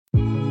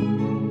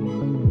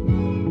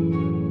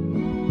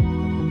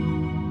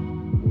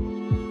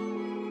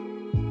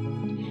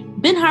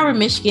Benton Harbor,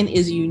 Michigan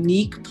is a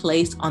unique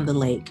place on the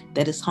lake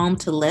that is home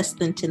to less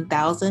than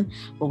 10,000,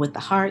 but with the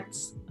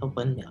hearts of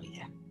 1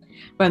 million.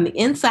 From the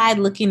inside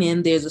looking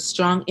in, there's a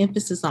strong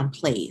emphasis on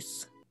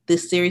place.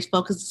 This series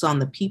focuses on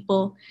the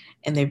people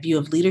and their view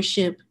of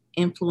leadership,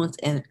 influence,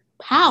 and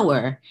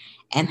power,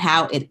 and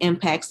how it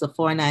impacts the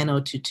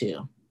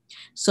 49022.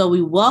 So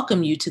we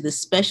welcome you to this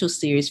special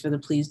series for the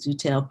Please Do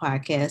Tell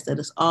podcast that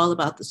is all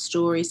about the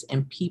stories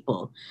and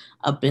people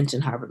of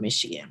Benton Harbor,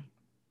 Michigan.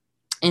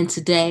 And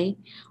today,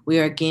 we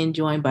are again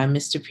joined by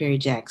Mr. Perry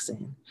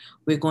Jackson.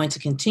 We're going to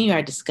continue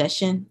our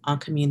discussion on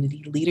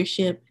community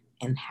leadership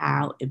and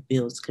how it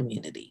builds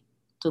community.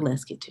 So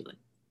let's get to it.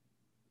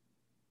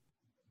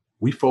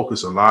 We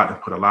focus a lot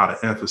and put a lot of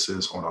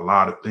emphasis on a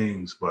lot of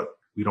things, but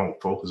we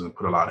don't focus and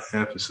put a lot of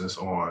emphasis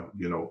on,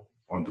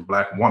 on the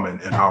Black woman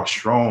and how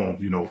strong,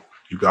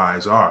 you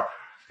guys are.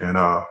 And,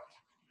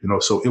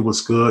 so it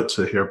was good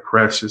to hear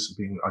Precious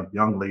being a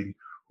young lady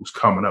who's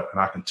coming up,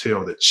 and I can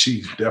tell that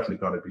she's definitely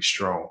going to be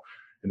strong.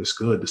 And it's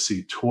good to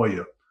see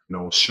Toya,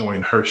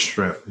 showing her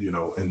strength,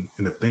 and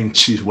the things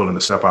she's willing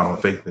to step out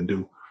on faith and do.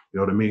 You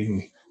know what I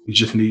mean? You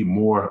just need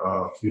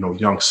more,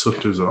 young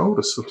sisters or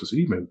older sisters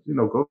even,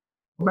 go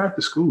back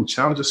to school,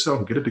 challenge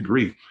yourself, get a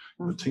degree,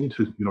 continue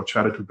to,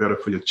 try to do better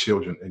for your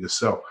children and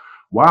yourself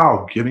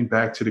while giving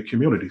back to the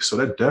community. So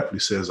that definitely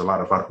says a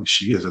lot about who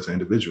she is as an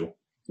individual.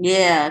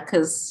 Yeah,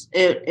 because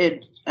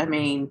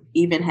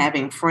even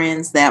having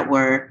friends that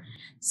were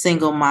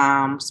single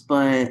moms,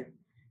 but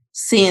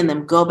seeing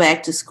them go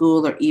back to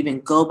school or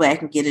even go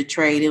back and get a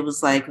trade, it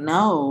was like,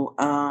 no,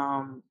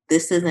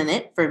 this isn't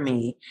it for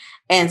me.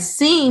 And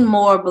seeing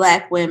more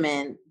Black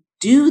women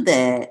do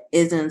that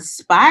is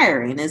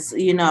inspiring. It's,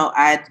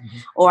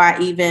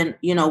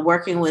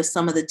 working with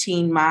some of the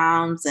teen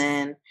moms,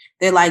 and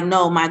they're like,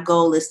 no, my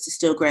goal is to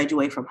still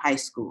graduate from high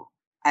school.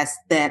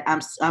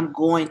 I'm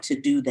going to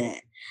do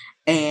that.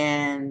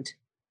 And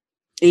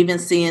even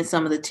seeing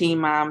some of the teen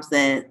moms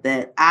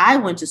that I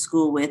went to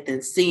school with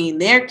and seeing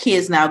their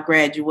kids now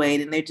graduate,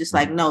 and they're just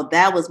like, no,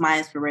 that was my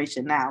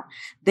inspiration. Now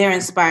they're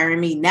inspiring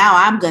me. Now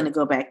I'm going to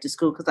go back to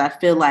school because I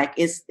feel like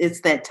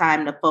it's that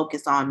time to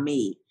focus on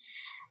me.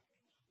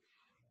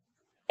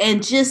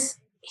 And just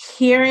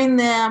hearing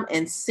them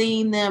and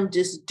seeing them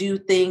just do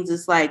things,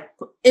 it's like,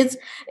 it's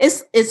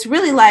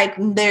really like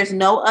there's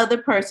no other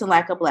person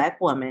like a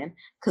Black woman,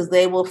 because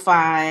they will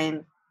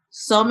find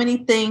so many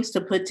things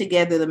to put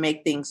together to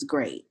make things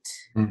great.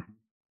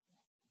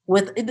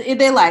 Mm-hmm.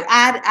 They're like,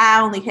 I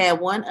only had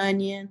one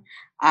onion,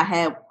 I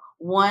had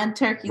one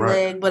turkey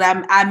leg, but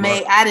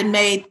I done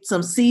made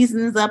some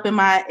seasonings up in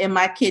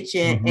my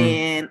kitchen, mm-hmm.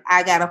 and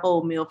I got a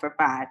whole meal for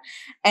 5.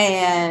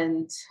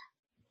 And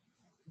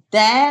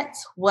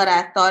that's what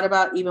I thought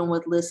about even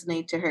with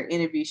listening to her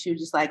interview. She was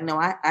just like, no,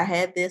 I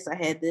had this,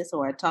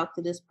 or I talked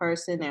to this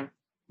person, and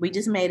we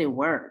just made it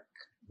work.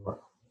 Right.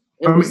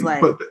 It was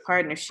like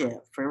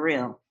partnership for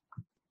real.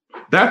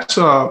 That's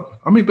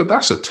but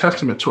that's a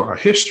testament to our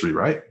history,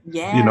 right?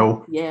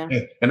 Yeah.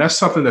 And that's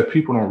something that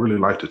people don't really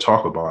like to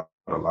talk about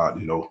a lot.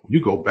 You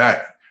go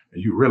back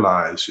and you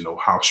realize,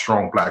 how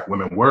strong Black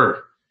women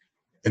were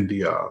in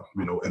the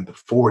in the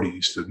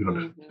 40s,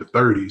 mm-hmm. the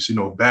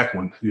 30s, back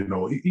when,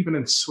 even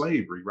in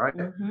slavery, right?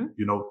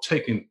 Mm-hmm.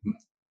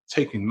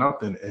 Taking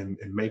nothing and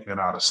making it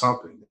out of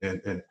something.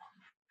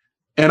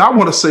 And I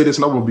want to say this,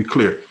 and I will be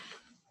clear.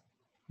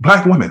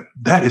 Black women,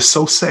 that is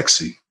so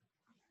sexy.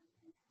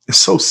 It's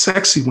so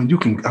sexy when you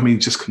can,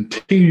 just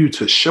continue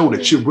to show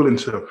that you're willing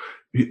to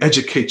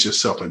educate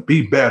yourself and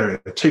be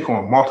better and take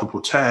on multiple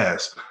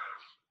tasks.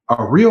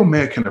 A real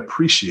man can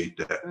appreciate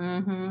that.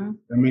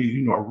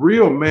 Mm-hmm. A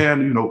real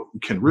man,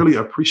 can really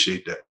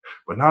appreciate that.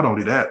 But not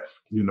only that,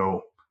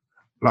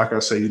 like I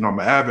say, I'm an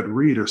avid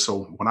reader.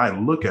 So when I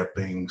look at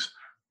things,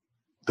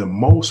 the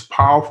most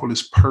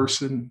powerfulest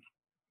person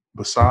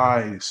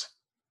besides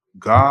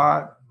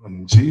God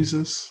and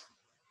Jesus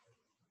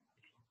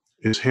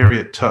is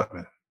Harriet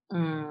Tubman.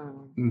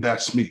 And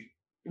that's me.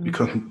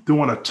 Because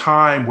during a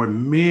time where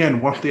men,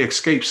 once they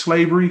escape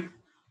slavery,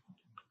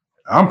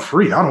 I'm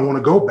free. I don't want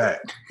to go back.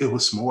 It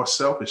was more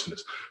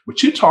selfishness.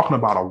 But you're talking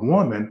about a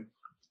woman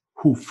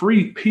who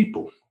freed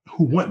people,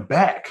 who went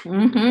back.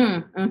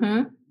 Mm-hmm.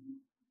 Mm-hmm.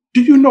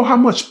 Do you know how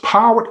much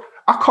power?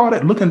 I call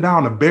that looking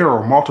down the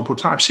barrel multiple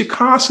times. She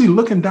constantly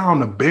looking down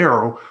the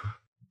barrel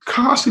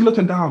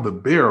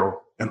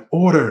in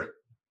order.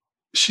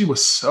 She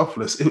was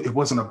selfless. It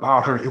wasn't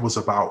about her. It was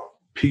about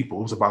people.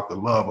 It was about the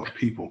love of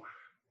people.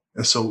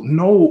 And so,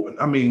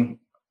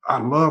 I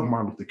love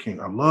Martin Luther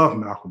King. I love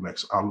Malcolm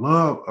X. I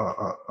love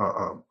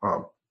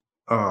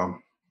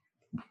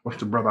what's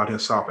the brother out here in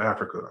South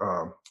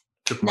Africa?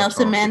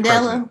 Nelson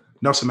Mandela.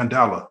 Nelson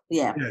Mandela.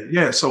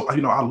 Yeah. So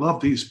I love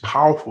these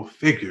powerful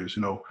figures.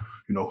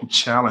 Who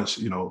challenge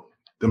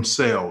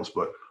themselves.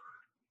 But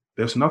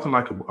there's nothing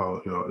like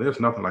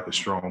a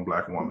strong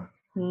Black woman.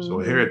 Mm-hmm. So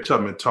Harriet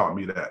Tubman taught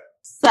me that.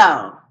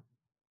 So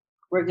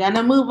we're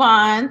gonna move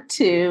on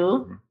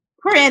to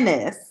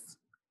Prentice.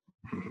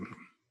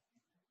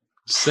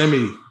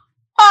 Semi.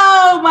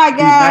 Oh Oh my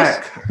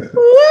gosh.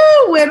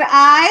 Woo, when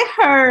I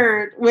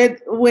heard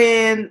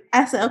when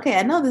I said, okay,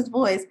 I know this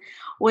voice.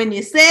 When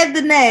you said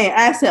the name,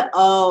 I said,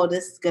 oh,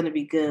 this is gonna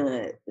be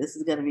good. This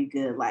is gonna be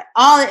good. Like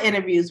all the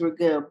interviews were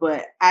good,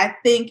 but I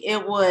think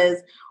it was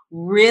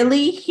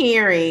really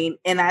hearing,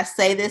 and I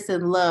say this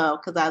in love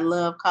because I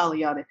love calling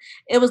y'all that.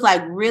 It was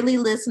like really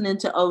listening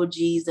to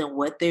OGs and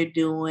what they're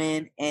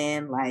doing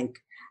and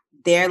like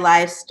their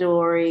life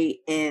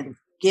story and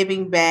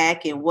giving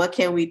back and what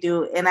can we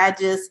do. And I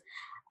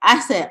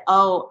said,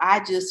 oh,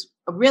 I just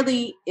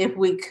really, if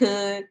we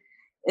could,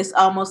 it's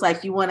almost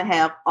like you want to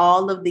have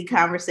all of the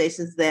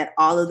conversations that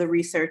all of the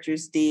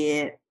researchers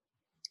did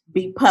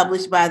be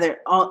published by their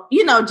own,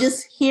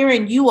 just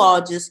hearing you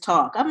all just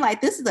talk. I'm like,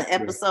 this is an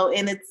episode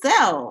in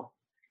itself.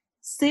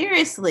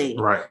 Seriously.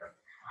 Right.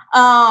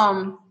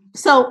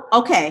 So,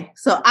 okay.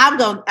 So I'm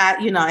going,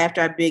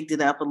 after I bigged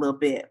it up a little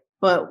bit,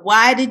 but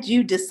why did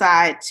you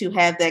decide to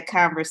have that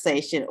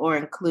conversation or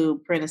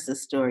include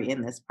Prentice's story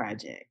in this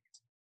project?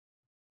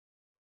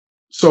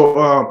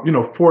 So,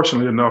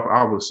 fortunately enough,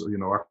 I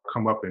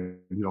come up and,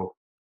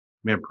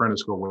 me and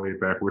Prentice go way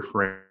back. We're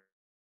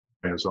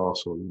friends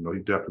also.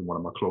 He's definitely one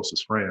of my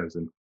closest friends.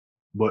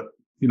 But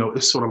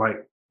it's sort of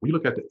like when you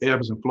look at the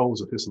ebbs and flows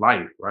of his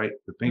life, right?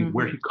 The thing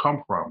where he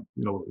come from,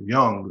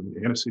 young in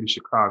the inner city of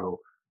Chicago,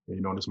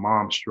 and, his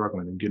mom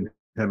struggling and getting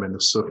him and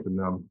the Suf and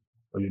them,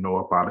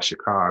 up out of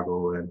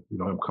Chicago, and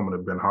him coming to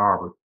Ben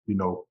Harbor.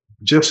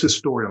 Just his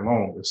story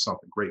alone is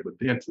something great. But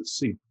then to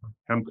see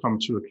him come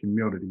to a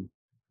community,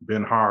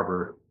 Ben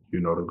Harbor,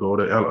 to go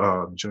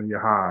to junior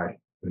high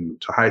and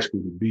to high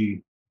school to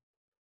be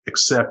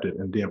accepted,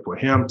 and then for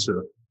him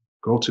to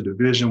go to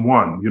Division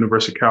I,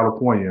 University of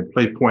California, and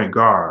play point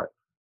guard,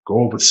 go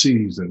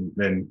overseas,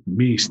 and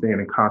me staying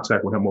in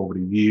contact with him over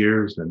the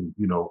years, and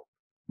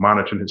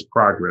monitoring his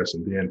progress,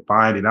 and then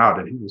finding out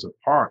that he was a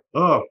part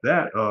of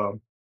that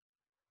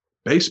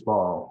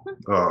baseball,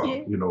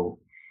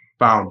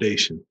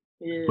 foundation.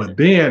 Yeah. But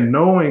then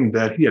knowing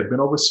that he had been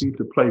overseas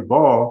to play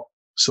ball,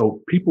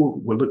 so people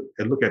would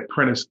look at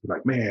Prentice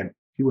like, man,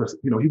 he was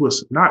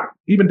not,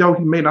 even though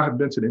he may not have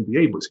been to the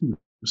NBA, but he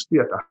was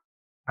still at the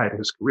height of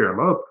his career.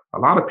 A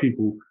lot of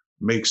people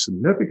make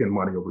significant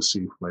money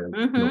overseas playing,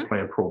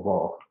 playing pro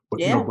ball. But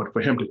but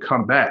for him to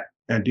come back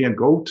and then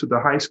go to the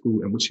high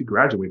school in which he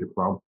graduated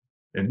from,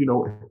 and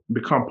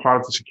become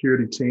part of the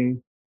security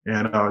team.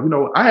 And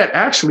I had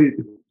actually,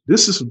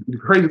 this is the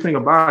crazy thing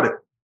about it.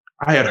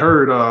 I had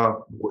heard,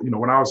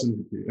 when I was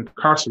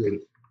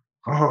incarcerated,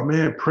 oh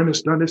man,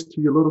 Prentice done this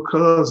to your little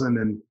cousin.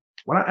 And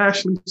when I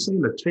actually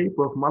seen the tape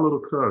of my little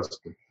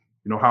cousin,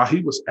 how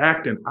he was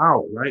acting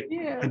out, right?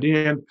 Yeah. And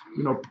then,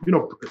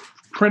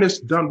 Prentice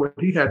done what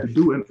he had to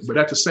do, but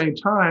at the same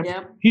time,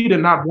 he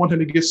did not want him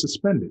to get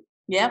suspended.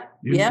 Yep.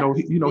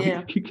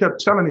 He kept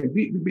telling him,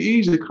 be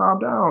easy, calm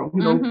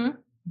down.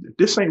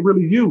 This ain't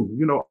really you.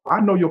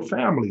 I know your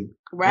family.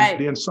 Right.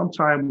 And then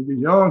sometimes when you're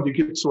young, you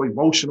get so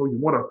emotional.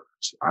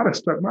 I done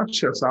stuck my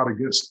chest out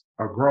against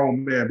a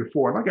grown man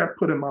before, and I got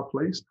put in my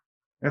place.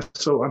 And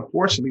so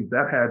unfortunately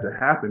that had to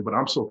happen. But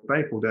I'm so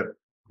thankful that,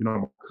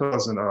 my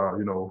cousin,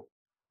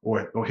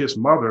 or his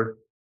mother,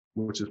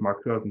 which is my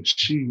cousin,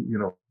 she,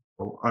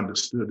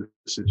 understood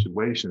the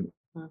situation,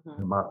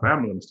 and my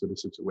family understood the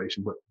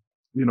situation. But,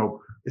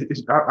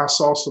 I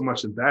saw so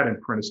much of that in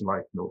Prentice, and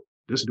like,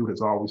 this dude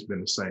has always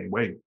been the same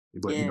way.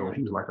 But, he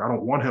was like, I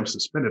don't want him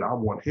suspended. I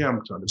want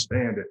him to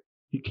understand that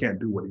he can't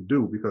do what he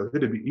do, because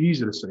it'd be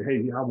easy to say,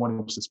 hey, I want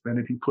him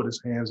suspended. He put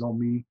his hands on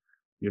me.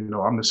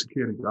 I'm the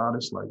security guard.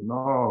 It's like,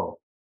 no.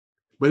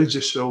 But it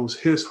just shows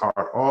his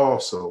heart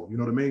also. You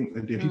know what I mean?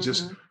 And then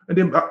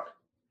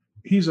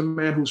he's a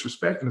man who's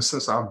respected. And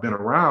since I've been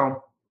around,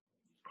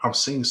 I've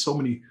seen so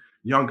many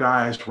young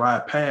guys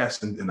ride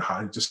past and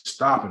I just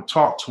stop and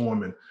talk to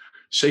him and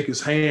shake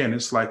his hand.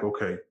 It's like,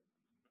 okay,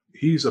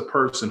 he's a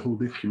person who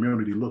the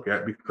community look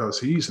at, because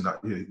he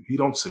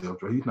don't sell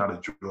drugs. He's not a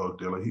drug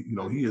dealer.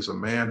 He is a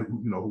man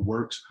who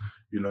works,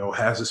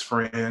 has his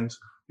friends.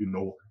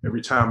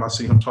 Every time I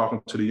see him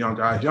talking to the young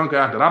guys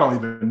that I don't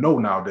even know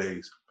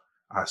nowadays,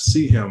 I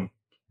see him,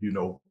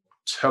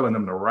 telling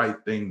them the right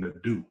thing to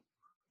do.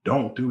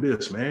 Don't do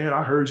this, man.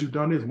 I heard you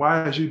done this.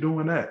 Why is you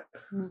doing that?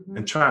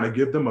 And trying to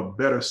give them a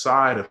better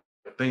side of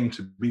thing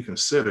to be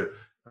considered.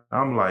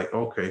 I'm like,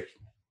 okay,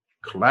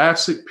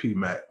 classic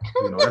PMAC.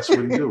 That's what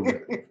he do.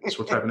 That's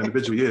what type of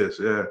individual he is.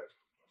 Yeah.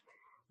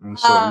 And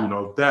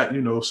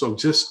so, so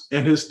just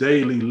in his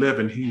daily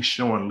living, he's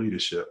showing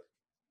leadership.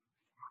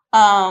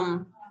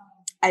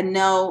 I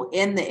know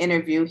in the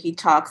interview, he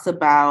talks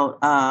about,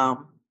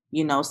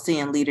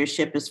 seeing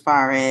leadership as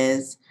far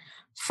as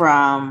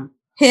from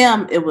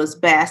him, it was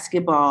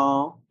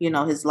basketball,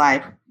 his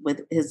life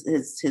with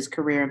his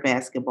career in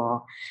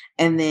basketball.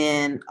 And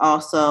then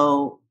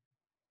also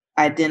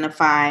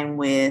identifying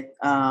with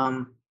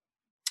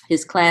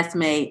his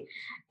classmate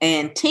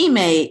and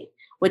teammate,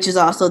 which is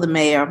also the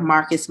mayor,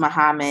 Marcus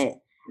Muhammad.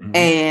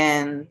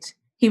 And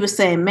he was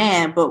saying,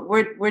 man, but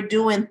we're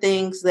doing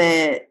things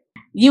that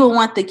you would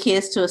want the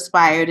kids to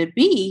aspire to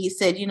be. He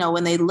said, you know,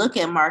 when they look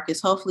at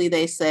Marcus, hopefully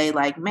they say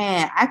like,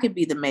 man, I could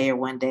be the mayor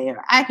one day,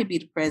 or I could be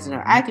the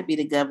president, or I could be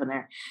the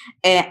governor.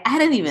 And I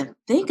didn't even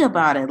think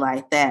about it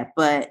like that,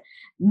 but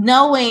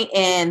knowing,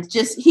 and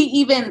just, he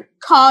even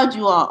called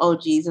you all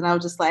OGs. And I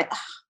was just like, oh,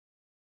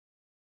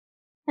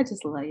 I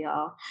just love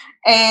y'all.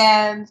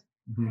 And,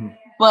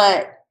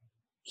 but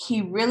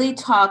he really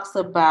talks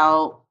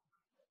about,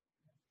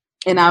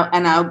 and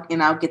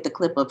I'll get the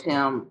clip of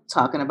him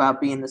talking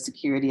about being the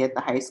security at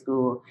the high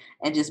school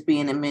and just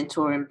being a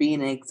mentor and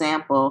being an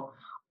example,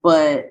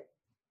 but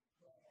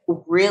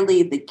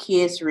really the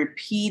kids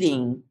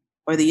repeating,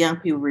 or the young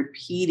people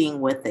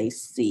repeating what they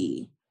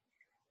see.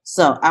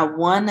 So I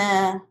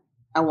wanna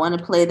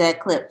play that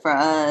clip for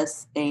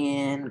us,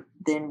 and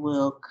then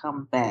we'll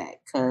come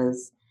back,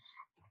 because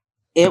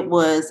it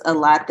was a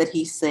lot that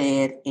he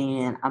said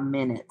in a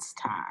minute's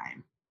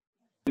time.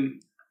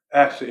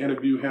 Asked to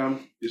interview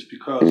him is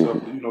because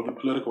of the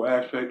political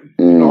aspect.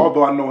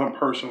 Although I know him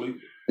personally,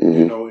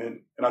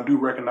 and I do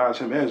recognize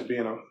him as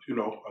being a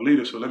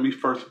leader. So let me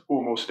first and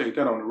foremost state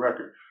that on the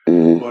record.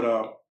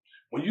 But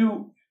when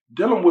you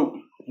dealing with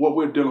what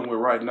we're dealing with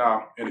right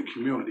now in the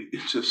community,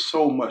 it's just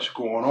so much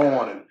going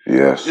on, and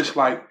it's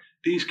like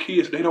these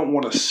kids, they don't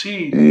want to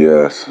see.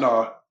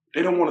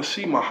 They don't want to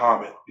see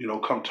Muhammad,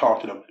 come talk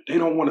to them. They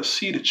don't want to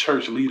see the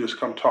church leaders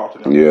come talk to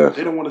them.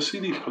 They don't want to see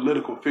these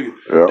political figures.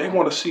 They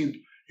want to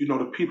see,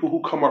 the people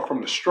who come up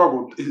from the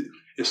struggle.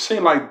 It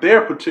seems like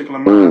their particular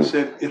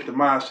mindset is the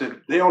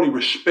mindset, they only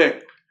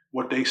respect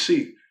what they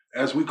see.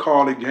 As we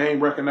call it,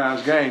 game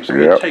recognized game. So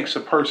it takes a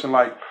person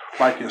like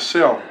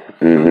yourself,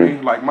 you know what I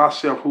mean? Like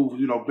myself, who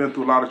been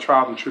through a lot of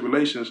trials and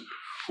tribulations,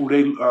 who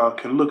they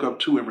can look up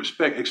to and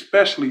respect,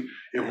 especially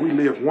if we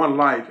live one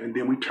life and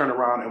then we turn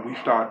around and we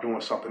start doing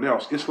something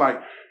else. It's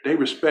like they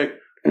respect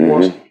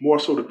more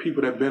so the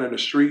people that been in the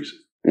streets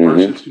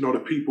versus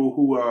the people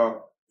who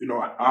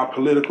our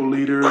political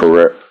leaders,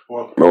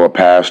 or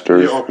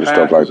pastors, and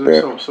stuff like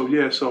that.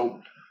 So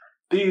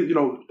these,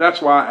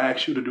 that's why I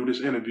asked you to do this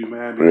interview,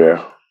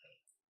 man.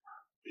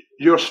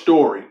 Your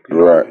story,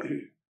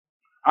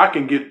 I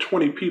can get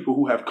 20 people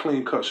who have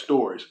clean cut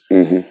stories,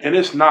 and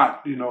it's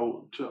not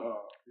to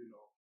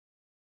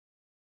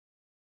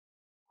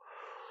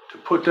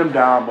put them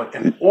down, but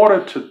in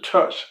order to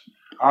touch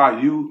our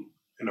youth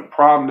and the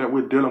problem that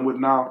we're dealing with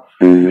now,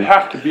 you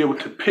have to be able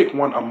to pick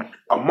one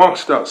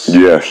amongst us.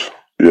 Yes,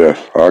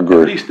 I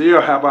agree. At least they'll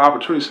have an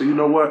opportunity to say, you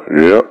know what?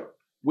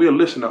 We'll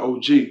listen to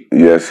OG.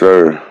 Yes,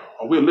 sir.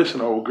 Or we'll listen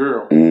to old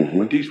girl.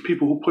 But these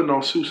people who putting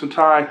on suits and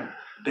ties,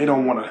 they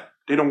don't want to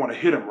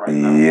hit them right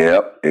now.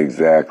 Yep,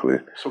 exactly.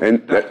 So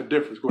and that's the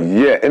difference. Go ahead.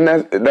 Yeah,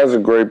 and that's a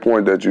great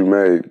point that you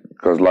made,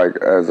 because like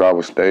as I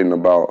was stating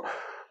about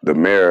the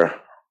mayor,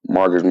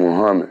 Marcus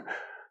Muhammad,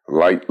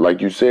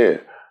 like you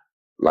said,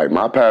 like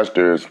my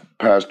pastor is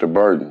Pastor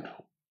Burton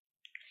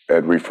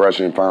at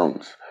Refreshing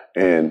Fountains.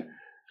 And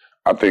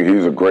I think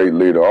he's a great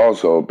leader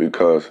also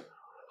because,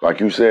 like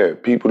you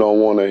said, people don't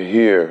want to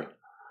hear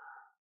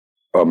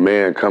a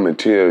man come and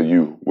tell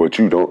you what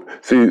you don't.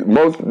 See,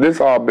 this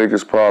is our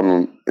biggest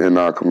problem in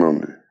our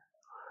community.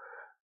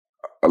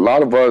 A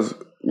lot of us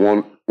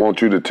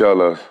want you to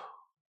tell us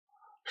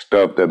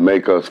stuff that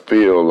make us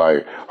feel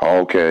like,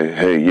 oh, okay,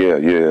 hey,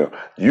 yeah.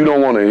 You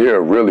don't want to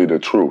hear really the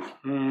truth.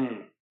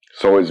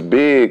 So it's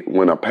big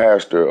when a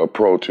pastor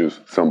approaches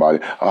somebody.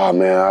 Oh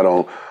man, I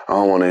don't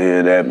want to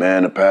hear that,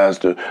 man. The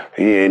pastor,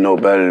 he ain't no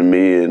better than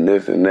me, and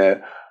this and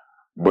that.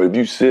 But if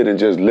you sit and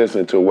just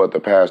listen to what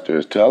the pastor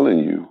is telling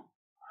you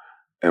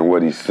and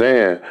what he's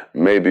saying,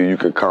 maybe you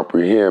can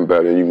comprehend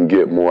better and you can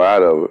get more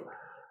out of it,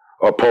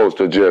 opposed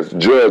to just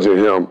judging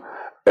him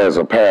as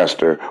a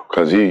pastor,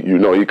 because he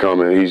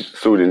come in, he's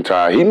suit and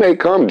tie. He may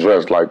come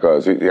dressed like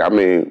us.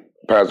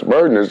 Pastor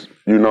Burton is,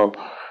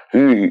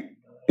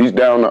 he's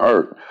down to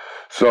earth.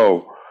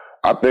 So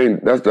I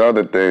think that's the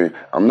other thing.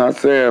 I'm not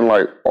saying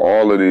like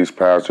all of these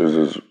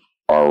pastors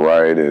are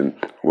right and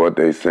what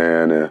they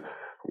saying and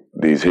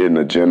these hidden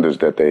agendas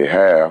that they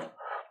have,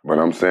 but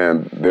I'm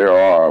saying there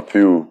are a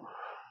few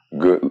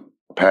good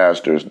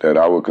pastors that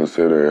I would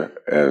consider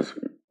as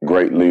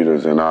great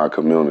leaders in our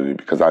community,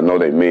 because I know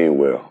they mean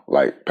well.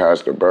 Like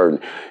Pastor Burton,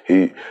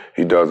 he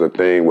does a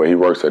thing where he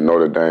works at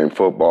Notre Dame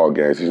football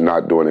games. He's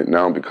not doing it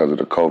now because of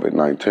the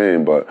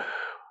COVID-19, but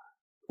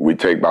we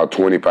take about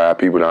 25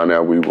 people down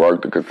there. We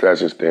work the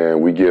concession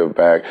stand. We give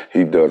back.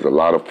 He does a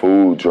lot of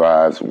food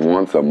drives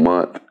once a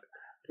month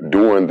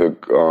during the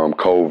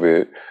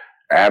COVID.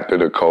 After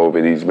the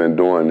COVID, he's been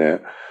doing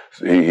that.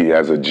 He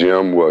has a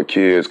gym where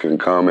kids can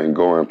come and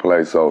go and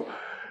play. So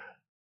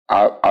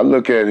I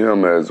look at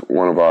him as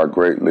one of our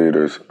great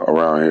leaders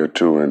around here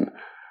too,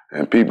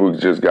 and people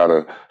just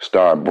gotta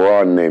start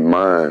broadening their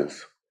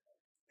minds.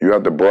 You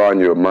have to broaden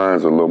your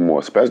minds a little more,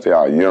 especially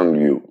our young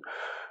youth.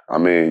 I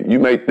mean, you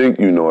may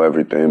think you know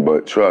everything,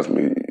 but trust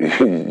me,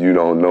 you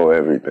don't know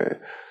everything.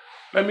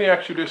 Let me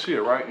ask you this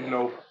here, right?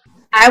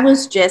 I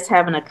was just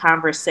having a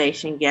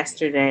conversation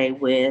yesterday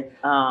with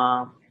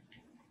the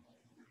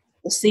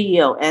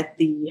CEO at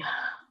the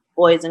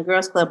Boys and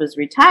Girls Club is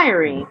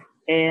retiring.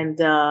 And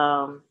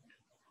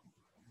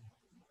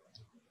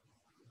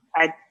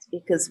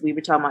because we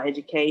were talking about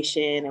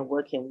education and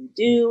what can we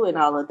do and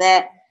all of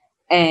that.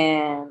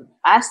 And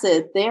I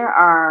said, there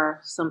are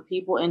some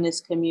people in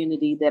this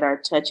community that are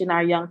touching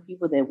our young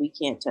people that we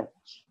can't touch.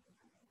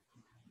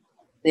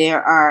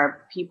 There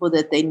are people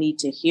that they need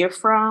to hear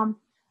from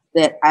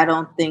that I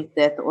don't think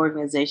that the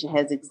organization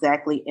has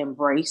exactly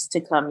embraced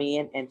to come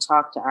in and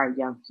talk to our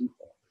young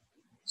people.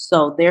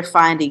 So they're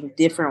finding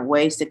different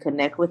ways to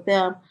connect with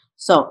them.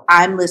 So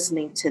I'm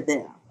listening to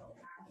them.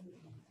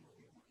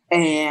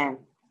 And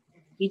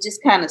he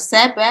just kind of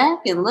sat back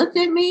and looked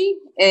at me.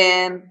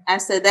 And I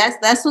said,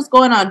 that's what's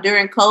going on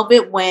during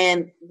COVID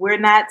when we're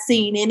not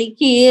seeing any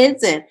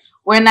kids and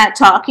we're not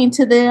talking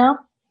to them.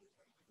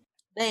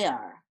 They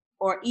are.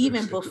 Or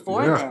even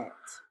before that.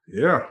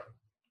 Yeah.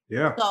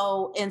 Yeah.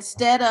 So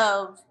instead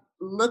of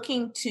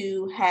looking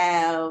to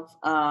have,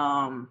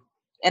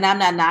 and I'm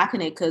not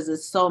knocking it because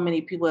there's so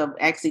many people have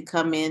actually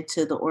come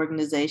into the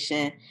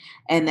organization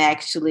and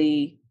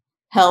actually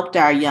helped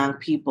our young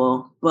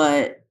people,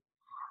 but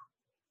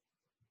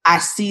I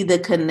see the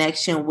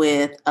connection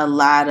with a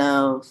lot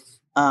of,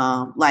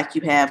 like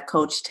you have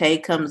Coach Tay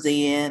comes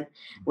in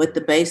with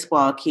the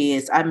baseball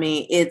kids. I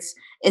mean, it's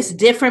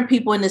different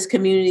people in this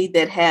community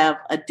that have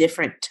a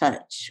different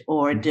touch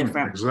or a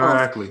different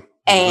exactly. Pulse.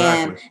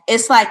 And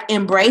it's like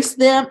embrace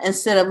them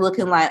instead of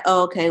looking like,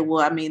 oh, okay,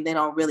 well, I mean, they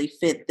don't really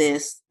fit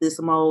this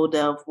mold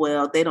of,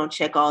 well, they don't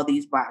check all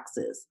these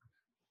boxes.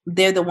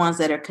 They're the ones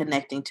that are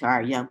connecting to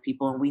our young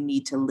people, and we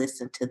need to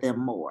listen to them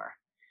more.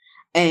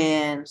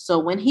 And so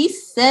when he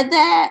said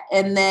that,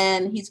 and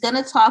then he's going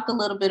to talk a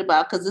little bit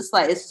about, because it's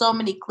like, it's so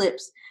many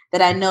clips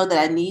that I know that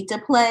I need to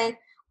play,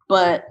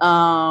 but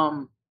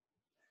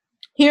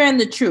hearing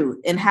the truth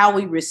and how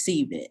we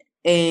receive it.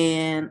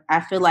 And I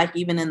feel like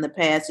even in the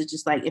past, it's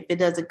just like, if it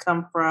doesn't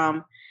come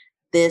from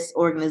this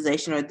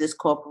organization or this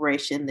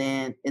corporation,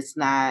 then it's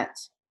not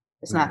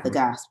the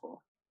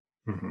gospel.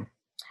 Mm-hmm.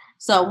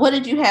 So what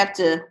did you have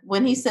to,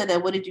 when he said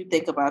that, what did you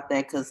think about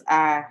that? Because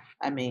I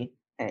mean,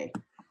 hey,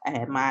 I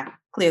had my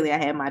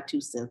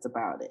 2 cents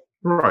about it.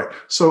 Right.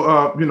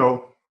 So,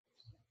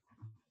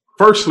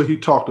 firstly, he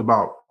talked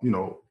about,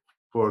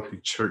 for the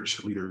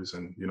church leaders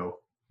and,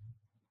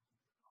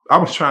 I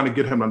was trying to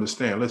get him to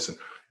understand, listen,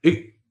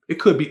 it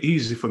could be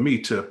easy for me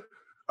to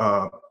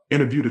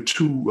interview the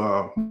two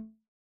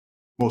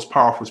most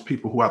powerful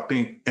people who I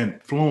think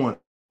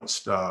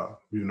influenced,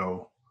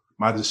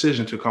 my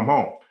decision to come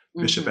home,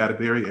 mm-hmm. Bishop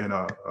Atterbury and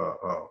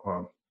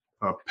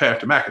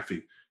Pastor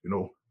McAfee.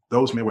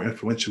 Those men were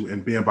influential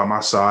in being by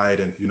my side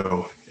and,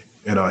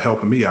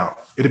 helping me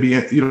out.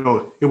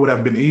 It would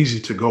have been easy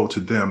to go to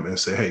them and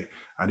say, hey,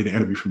 I need an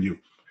interview from you.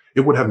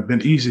 It would have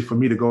been easy for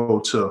me to go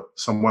to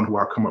someone who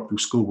I come up through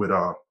school with,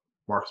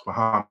 Marcus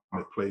Muhammad,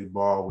 played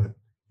ball with,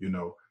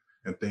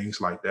 and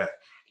things like that.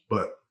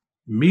 But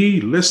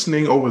me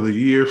listening over the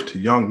years to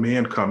young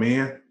men come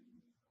in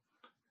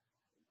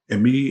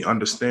and me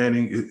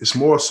understanding, it's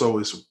more so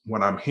is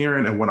when I'm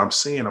hearing and when I'm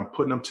seeing, I'm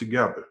putting them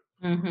together.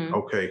 Mm-hmm.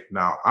 Okay,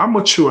 now I'm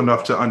mature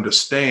enough to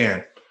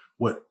understand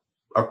what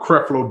a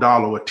Creflo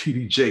Dollar or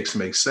T.D. Jakes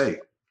may say.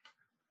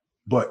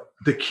 But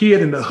the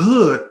kid in the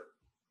hood,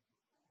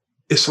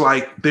 it's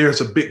like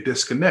there's a big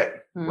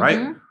disconnect, mm-hmm.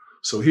 right?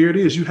 So here it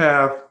is. You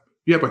have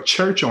a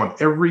church on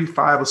every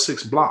 5 or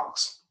 6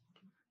 blocks,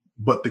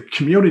 but the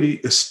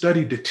community is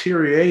steady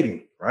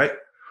deteriorating, right?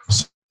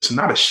 So it's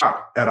not a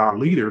shot at our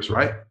leaders,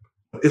 right?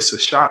 It's a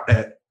shot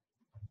at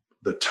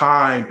the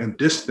time and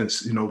distance,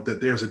 that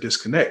there's a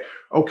disconnect.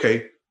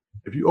 Okay,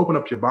 if you open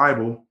up your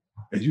Bible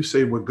and you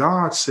say what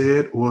God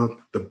said or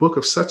the book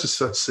of such and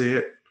such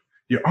said,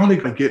 you're only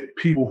going to get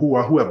people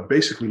who have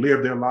basically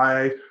lived their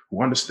life,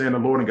 who understand the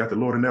Lord and got the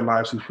Lord in their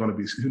lives, who's going to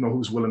be,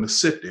 who's willing to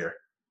sit there.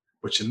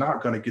 But you're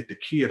not going to get the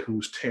kid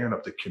who's tearing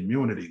up the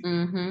community.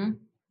 Mm-hmm.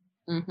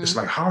 Mm-hmm. It's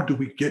like, how do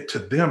we get to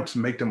them to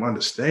make them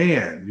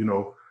understand?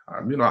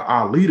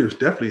 Our leaders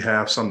definitely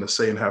have something to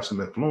say and have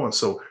some influence.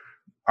 So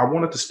I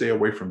wanted to stay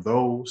away from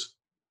those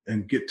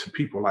and get to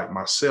people like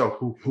myself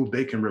who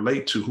they can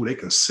relate to, who they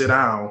can sit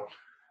down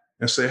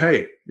and say,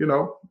 hey,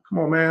 come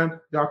on, man,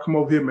 y'all come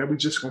over here, man. We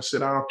just gonna sit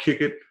down,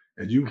 kick it,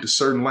 and use a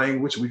certain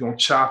language. We're gonna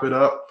chop it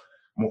up.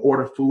 I'm gonna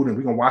order food and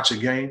we're gonna watch a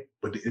game,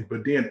 but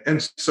then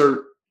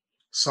insert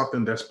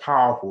something that's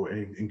powerful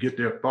and get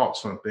their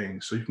thoughts on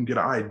things so you can get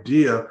an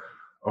idea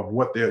of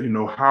what they're,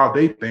 how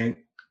they think,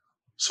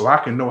 so I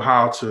can know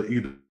how to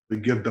either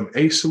give them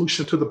a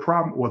solution to the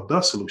problem or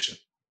the solution,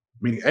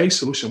 meaning a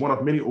solution, one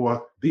of many,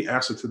 or the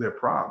answer to their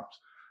problems.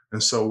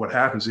 And so what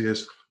happens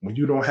is when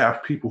you don't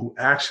have people who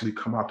actually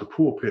come out the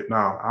pulpit.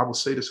 Now, I will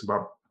say this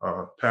about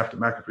Pastor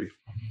McAfee.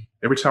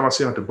 Every time I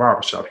see him at the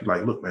barbershop, he's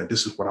like, look, man,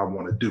 this is what I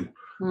want to do.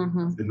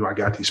 Mm-hmm. I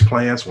got these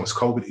plans. Once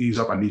COVID eases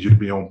up, I need you to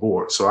be on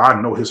board. So I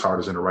know his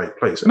heart is in the right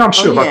place. And I'm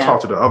sure if I talk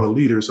to the other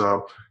leaders,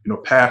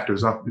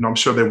 pastors, I'm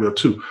sure they will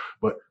too.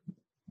 But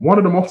one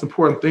of the most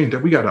important things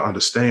that we got to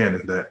understand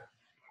is that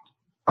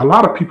a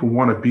lot of people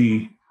want to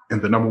be in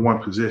the number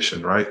one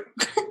position, right?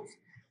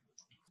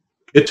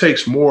 It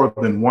takes more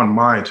than one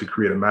mind to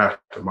create a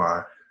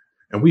mastermind.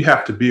 And we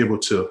have to be able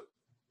to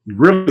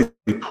really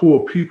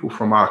pull people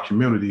from our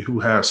community who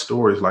have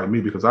stories like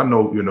me, because I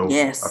know,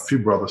 Yes. a few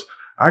brothers.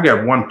 I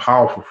got one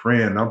powerful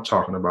friend I'm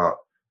talking about.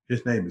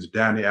 His name is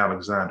Danny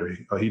Alexander.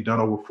 He done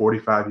over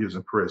 45 years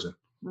in prison.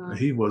 And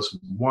he was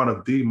one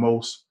of the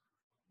most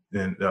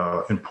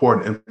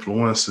important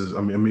influences.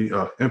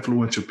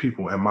 Influential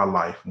people in my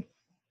life.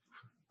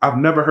 I've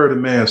never heard a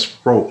man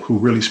who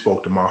really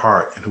spoke to my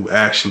heart and who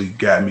actually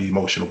got me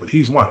emotional, but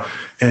he's one.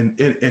 And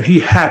he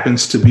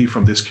happens to be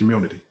from this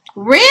community.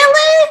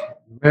 Really?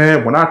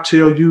 Man, when I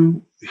tell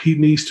you he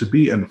needs to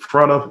be in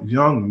front of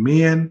young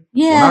men,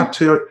 yeah. When I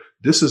tell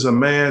this is a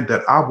man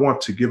that I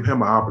want to give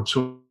him an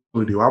opportunity.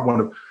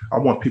 I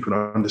want people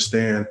to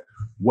understand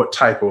what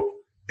type of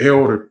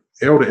elder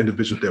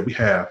individuals that we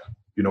have,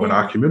 in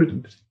our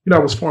community. I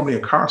was formerly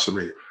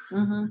incarcerated.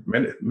 Mm-hmm.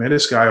 Man,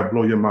 this guy will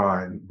blow your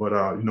mind. But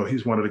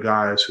he's one of the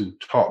guys who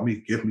taught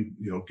me, give me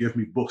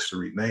books to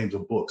read, names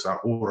of books. I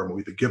order them, or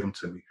either give them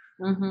to me.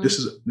 Mm-hmm.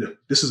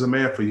 This is a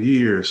man for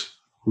years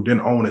who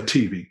didn't own a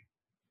TV,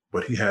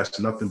 but he has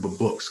nothing but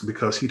books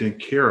because he didn't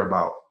care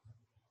about,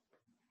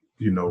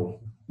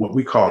 what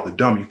we call the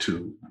dummy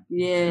tube.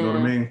 Yeah. You know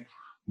what I mean?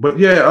 But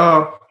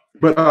yeah,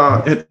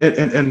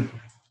 and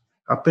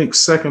I think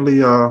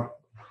secondly, what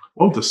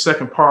was the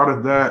second part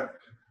of that?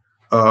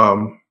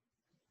 I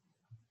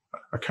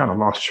kind of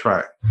lost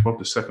track. What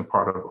was the second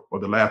part of, or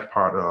the last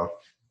part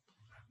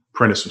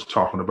Prentice was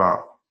talking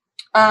about?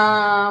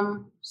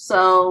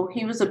 So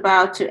he was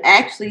about to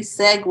actually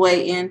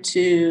segue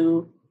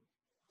into,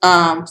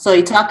 so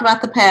he talked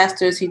about the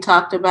pastors. He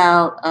talked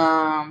about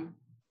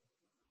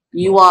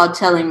you all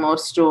telling more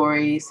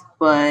stories,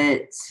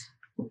 but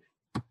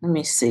let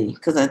me see,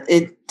 because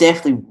it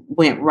definitely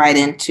went right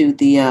into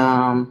the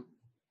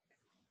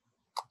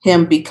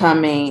him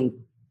becoming,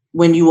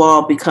 when you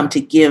all become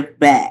to give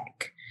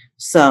back.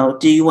 So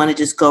do you want to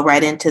just go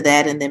right into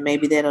that, and then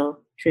maybe that'll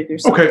trigger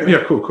something? Okay,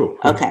 yeah, cool.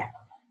 Okay.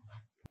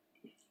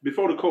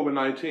 Before the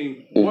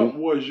COVID-19, what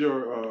was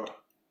your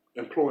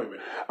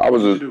employment? I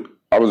was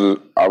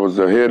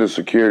the head of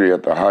security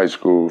at the high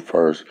school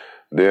first.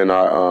 Then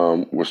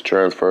I was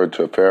transferred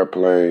to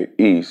Fairplain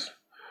East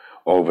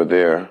over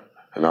there,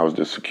 and I was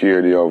the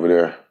security over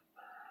there,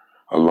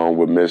 along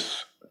with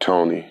Miss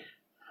Tony,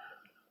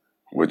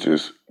 which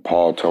is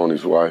Paul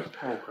Tony's wife.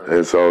 Okay.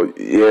 And so,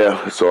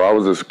 so I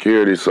was a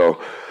security. So,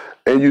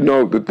 and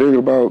the thing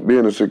about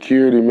being a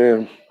security,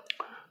 man,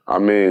 I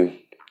mean,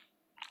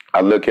 I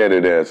look at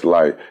it as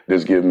like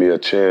this gives me a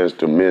chance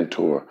to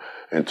mentor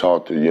and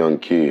talk to young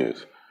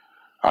kids.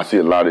 I see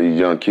a lot of these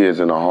young kids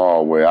in the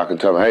hallway. I can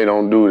tell them, hey,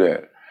 don't do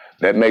that.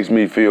 That makes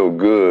me feel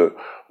good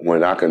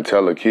when I can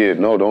tell a kid,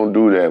 no, don't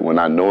do that, when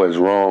I know it's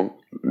wrong.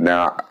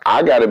 Now,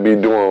 I got to be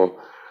doing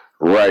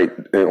right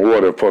in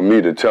order for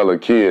me to tell a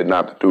kid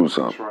not to do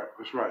something.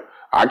 That's right.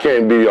 I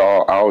can't be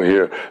all out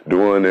here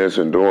doing this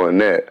and doing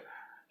that.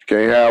 You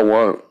can't have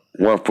one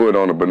foot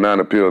on a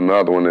banana peel and the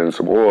other one in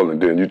some oil,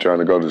 and then you trying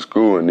to go to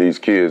school and these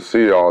kids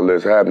see all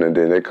this happening,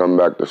 then they come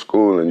back to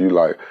school and you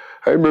like,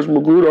 hey, Miss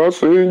Magruder, I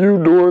seen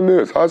you doing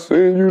this. I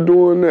seen you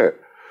doing that.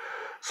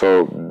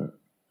 So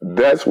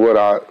that's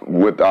what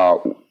with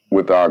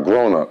our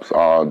grown-ups,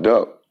 our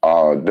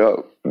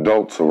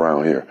adults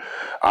around here,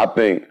 I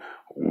think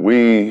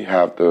we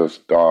have to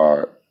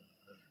start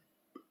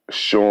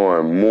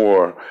showing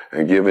more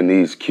and giving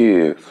these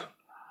kids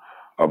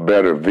a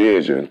better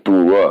vision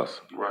through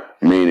us. Right.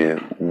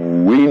 Meaning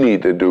we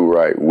need to do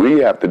right. We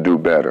have to do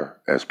better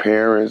as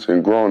parents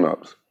and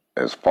grown-ups,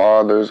 as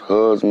fathers,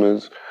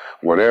 husbands,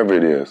 whatever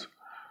it is.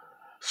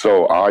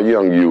 So our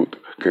young youth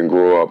can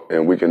grow up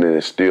and we can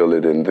instill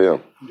it in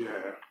them.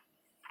 Yeah.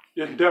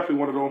 It's definitely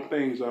one of those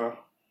things,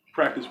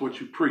 practice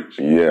what you preach.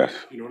 Yes.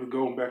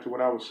 Going back to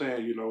what I was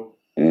saying,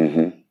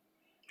 Mm-hmm.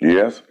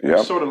 Yes. Yep.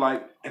 It's sort of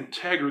like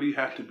integrity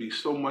has to be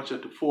so much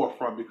at the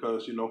forefront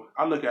because,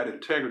 I look at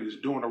integrity as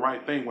doing the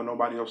right thing when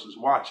nobody else is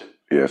watching.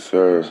 Yes,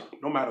 sir. Because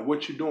no matter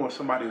what you're doing,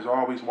 somebody is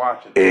always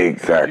watching.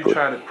 Exactly. You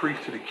try to preach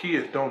to the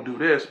kids, don't do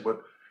this, but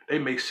they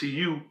may see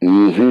you.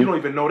 Mm-hmm. You don't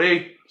even know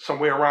they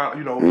somewhere around,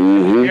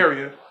 in the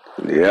area.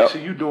 Yeah.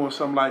 See you doing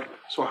something like,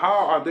 so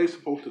how are they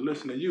supposed to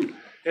listen to you?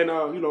 And,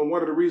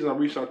 one of the reasons I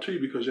reached out to you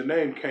because your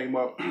name came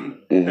up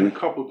in a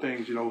couple of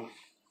things,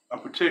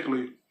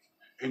 particularly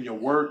in your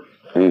work,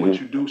 what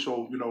you do.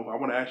 So, I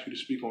want to ask you to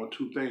speak on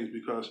two things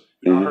because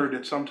I heard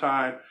that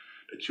sometime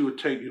that you would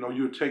take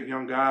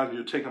young guys,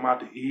 you'd take them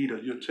out to eat, or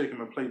you'd take them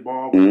and play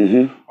ball.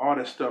 All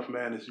that stuff,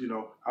 man, is,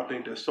 I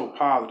think that's so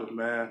positive,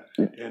 man.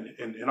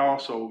 And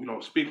also,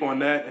 speak on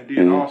that. And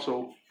then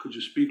also, could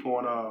you speak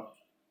on,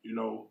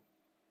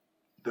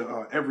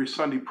 the every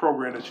Sunday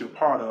program that you're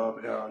part of,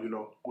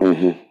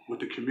 with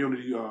the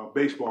community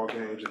baseball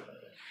games?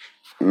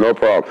 No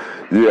problem.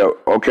 Yeah.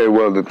 Okay.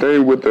 Well, the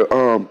thing with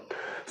the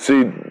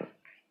see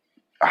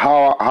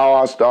how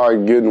I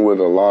started getting with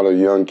a lot of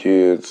young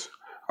kids.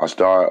 I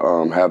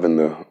started having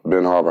the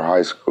Ben Harbor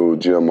High School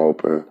gym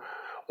open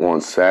on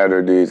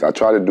Saturdays. I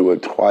try to do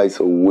it twice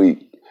a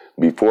week.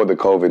 Before the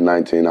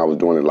COVID-19, I was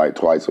doing it like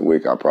twice a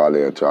week. I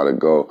probably try to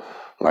go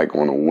like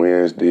on a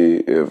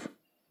Wednesday if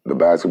the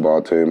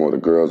basketball team or the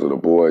girls or the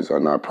boys are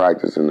not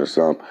practicing or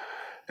something.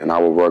 And I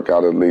would work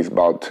out at least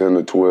about 10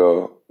 to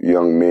 12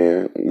 young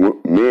men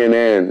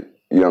and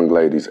young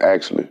ladies,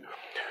 actually.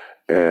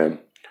 And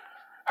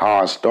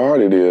how I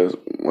started is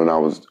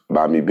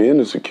by me being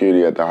the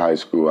security at the high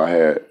school, I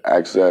had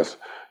access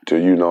to,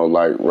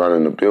 like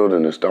running the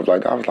building and stuff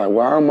like that. I was like,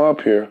 well, I'm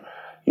up here.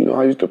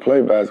 I used to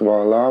play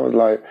basketball a lot. I was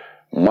like,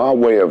 my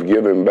way of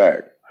giving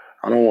back.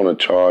 I don't want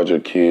to charge a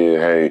kid,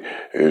 hey,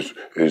 it's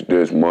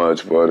this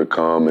much for her to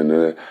come. And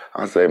then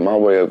I say, my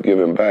way of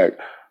giving back,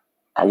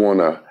 I want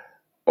to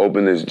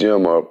open this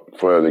gym up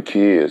for the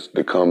kids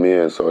to come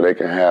in so they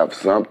can have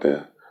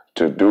something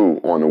to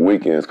do on the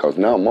weekends. Because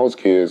now most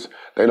kids,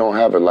 they don't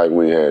have it like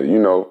we had.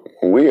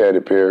 When we had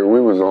it, Perry, we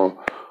was on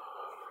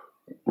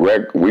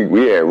rec. We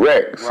had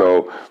rec. Right.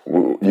 So,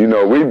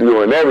 we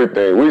doing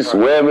everything. We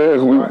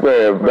swimming, we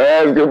playing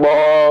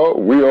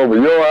basketball. We over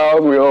your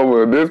house, we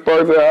over this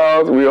person's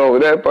house, we over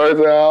that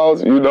person's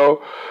house,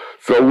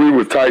 So we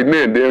was tighten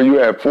in. Then you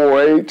had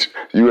 4-H,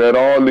 you had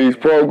all these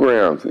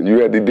programs, you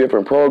had the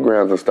different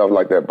programs and stuff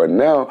like that. But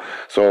now,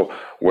 so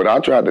what I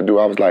tried to do,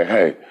 I was like,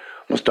 hey, I'm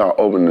gonna start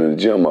opening the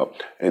gym up.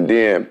 And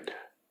then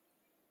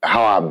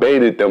how I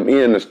baited them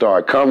in to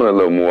start coming a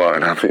little more,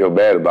 and I feel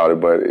bad about it,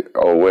 but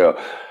oh well.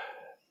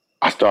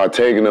 I started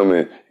taking them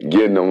and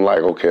getting them like,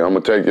 okay, I'm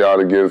going to take y'all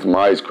to get some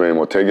ice cream,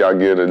 or take y'all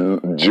get a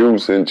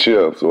juice and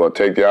chips, or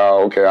take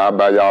y'all, okay, I'll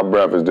buy y'all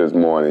breakfast this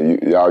morning.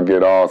 Y'all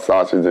get all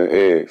sausage and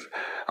eggs.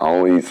 I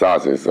don't eat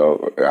sausage,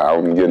 so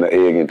I'm getting an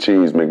egg and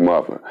cheese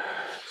McMuffin.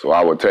 So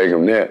I would take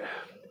them there.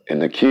 And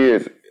the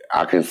kids,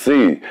 I can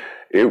see,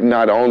 if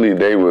not only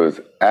they was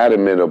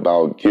adamant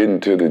about getting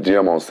to the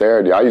gym on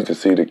Saturday, I used to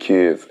see the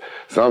kids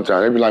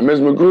sometimes, they'd be like, Miss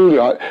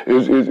McGrudy,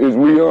 is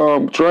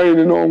we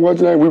training on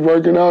what's name? We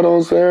working out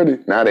on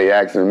Saturday? Now they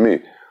asking me.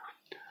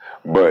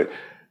 But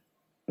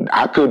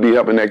I could be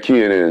helping that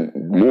kid in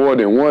more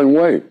than one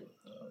way.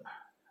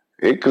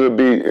 It could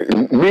be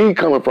me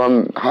coming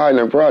from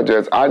Highland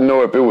Projects. I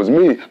know if it was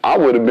me, I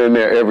would have been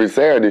there every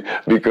Saturday,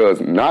 because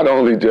not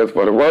only just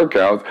for the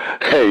workouts,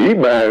 hey, he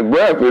buying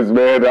breakfast,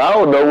 man. I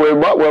don't know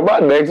where my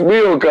next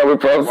meal coming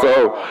from.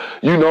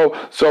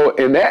 Wow. So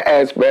in that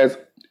aspect,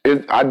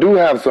 I do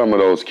have some of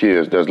those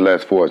kids that's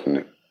less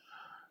fortunate.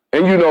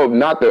 And I'm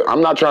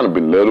not trying to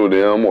belittle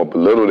them or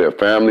belittle their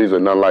families or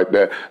nothing like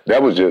that.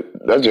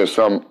 That's just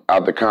something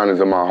out the kindness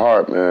of my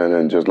heart, man.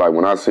 And just like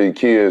when I see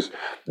kids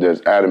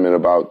that's adamant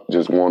about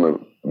just want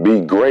to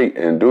be great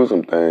and do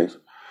some things,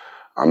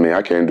 I mean,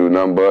 I can't do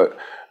nothing but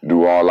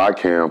do all I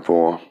can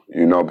for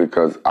them,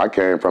 because I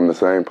came from the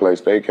same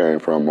place they came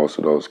from, most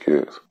of those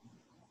kids.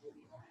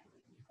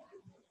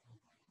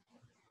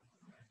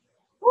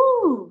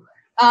 Ooh.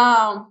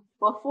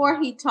 Before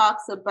he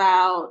talks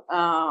about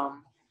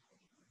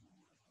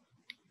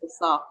the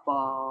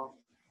softball,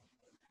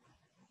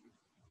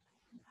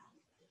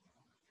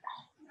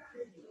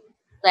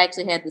 I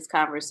actually had this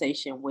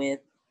conversation with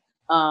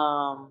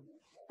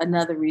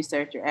another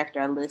researcher after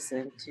I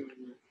listened to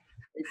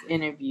this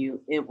interview.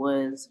 It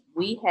was,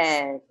 we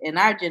had, in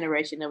our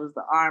generation, it was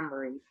the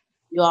Armory.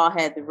 You all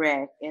had the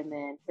rec, and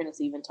then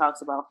Prentice even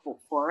talks about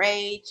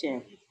 4-H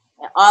and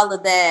all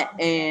of that,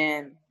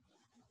 and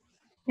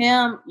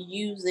him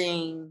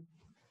using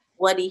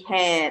what he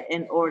had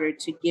in order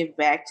to give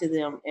back to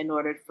them, in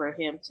order for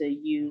him to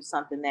use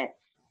something that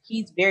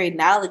he's very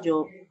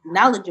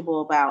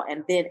knowledgeable about,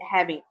 and then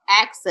having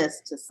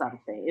access to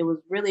something. It was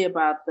really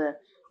about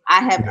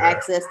I have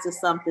access to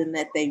something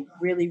that they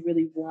really,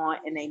 really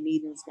want and they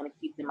need, and it's going to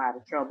keep them out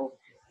of trouble.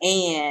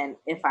 And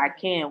if I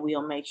can,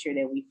 we'll make sure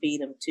that we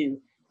feed them too.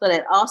 So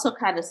that also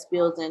kind of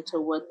spills into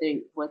what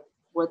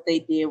they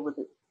did with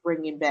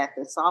bringing back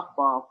the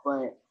softball.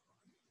 But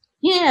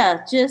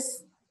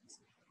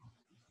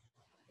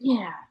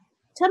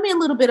tell me a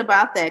little bit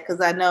about that,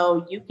 because I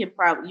know you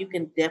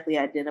can definitely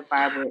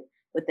identify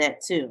with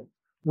that too.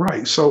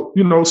 Right. So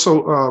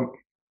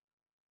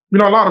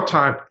a lot of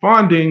time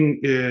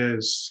funding,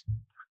 and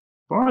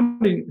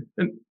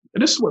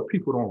this is what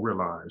people don't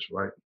realize,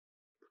 right?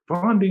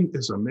 Funding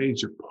is a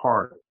major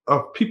part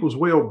of people's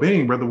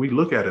well-being, whether we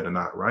look at it or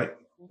not, right?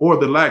 Or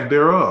the lack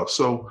thereof.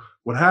 So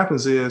what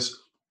happens is,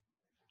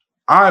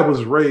 I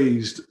was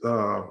raised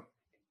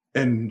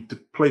in the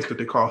place that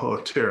they call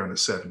Hotel in the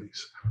 70s.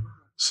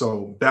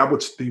 So that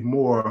was the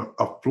more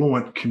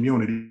affluent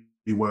community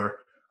where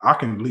I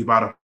can leave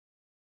out of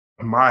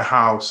my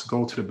house,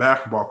 go to the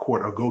basketball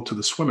court, or go to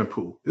the swimming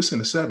pool. It's in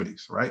the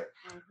 70s, right?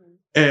 Mm-hmm.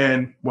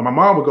 And when my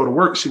mom would go to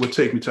work, she would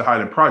take me to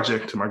Highland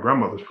Project, to my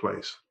grandmother's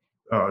place,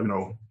 or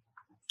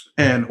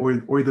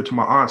either to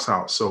my aunt's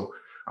house. So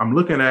I'm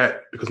looking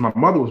at, because my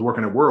mother was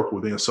working at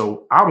Whirlpool then,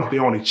 so I was the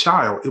only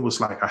child. It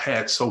was like I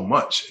had so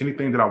much.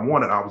 Anything that I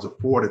wanted, I was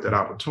afforded that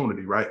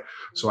opportunity, right?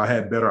 So I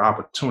had better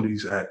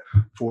opportunities at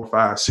 4,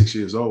 5, 6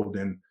 years old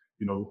than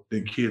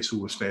kids who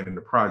were staying in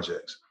the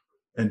projects.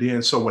 And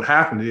then, so what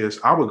happened is,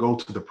 I would go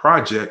to the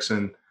projects,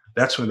 and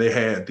that's when they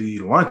had the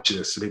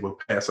lunches. So they would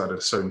pass out at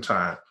a certain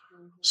time.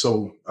 Mm-hmm.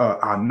 So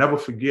I'll never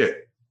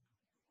forget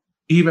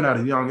even at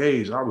a young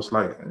age, I was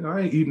like,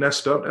 I ain't eating that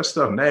stuff. That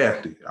stuff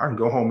nasty. I can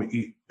go home and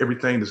eat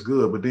everything that's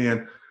good. But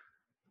then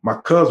my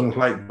cousin was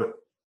like, but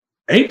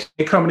ain't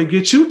coming to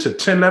get you to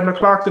 10, 11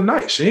 o'clock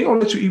tonight. She ain't gonna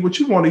let you eat what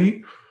you want to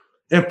eat.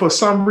 And for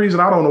some reason,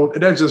 I don't know,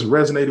 that just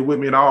resonated with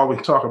me. And I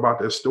always talk about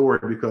that story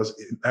because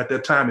at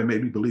that time, it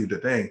made me believe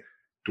that, dang,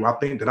 do I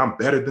think that I'm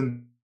better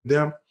than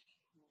them?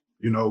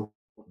 You know,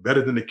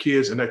 better than the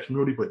kids in that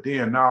community. But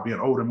then now being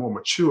older and more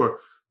mature,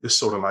 it's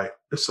sort of like,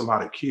 it's a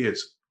lot of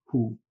kids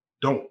who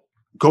don't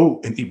go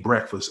and eat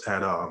breakfast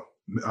at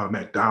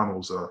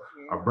McDonald's,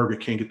 Burger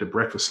King, get the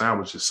breakfast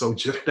sandwiches. So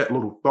just that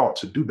little thought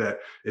to do that,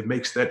 it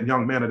makes that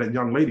young man or that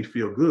young lady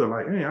feel good.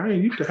 Like, hey, I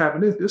ain't used to having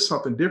this. This is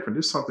something different.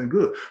 This is something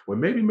good. Well,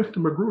 maybe Mr.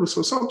 Magruder.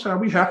 So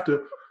sometimes we have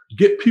to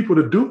get people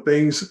to do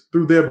things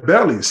through their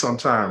bellies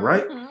sometime,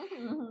 right?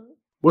 Mm-hmm.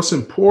 What's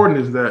important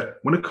is that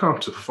when it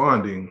comes to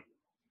funding,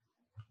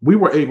 we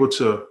were able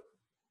to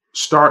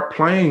start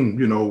playing,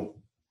 you know,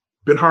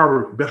 Ben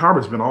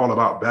Harbor's been all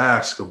about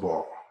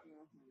basketball.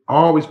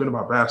 Always been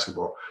about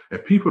basketball.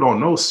 And people don't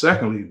know,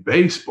 secondly,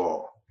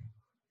 baseball.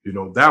 You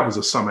know, that was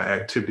a summer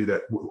activity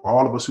that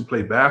all of us who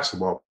played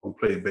basketball, who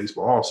played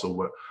baseball also,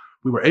 but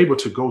we were able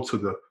to go to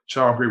the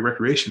Child Gray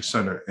Recreation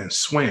Center and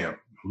swim,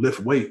 lift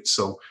weights.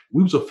 So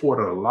we was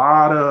afforded a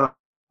lot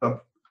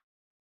of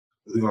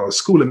you know,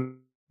 school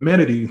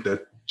amenities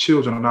that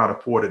children are not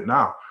afforded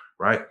now,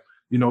 right?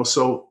 You know,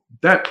 so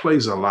that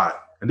plays a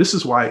lot. And this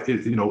is why,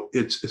 you know,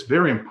 it's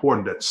very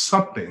important that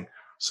something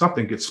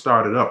gets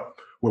started up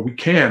where we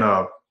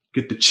can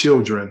get the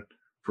children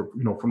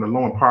from the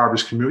low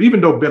impoverished community, even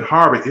though Ben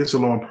Harbor is a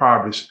low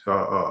impoverished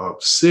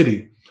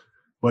city,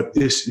 but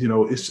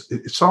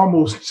it's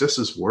almost just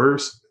as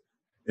worse,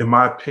 in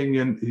my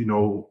opinion, you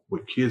know,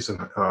 with kids and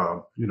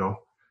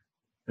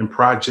in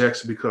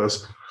projects,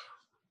 because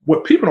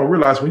what people don't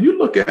realize, when you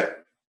look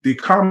at the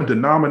common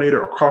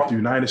denominator across the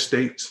United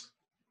States,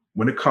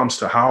 when it comes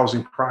to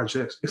housing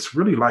projects, it's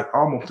really like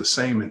almost the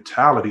same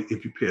mentality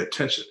if you pay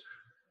attention.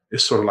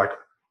 It's sort of like,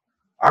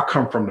 I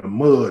come from the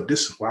mud.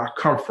 This is where I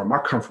come from. I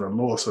come from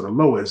the lowest of the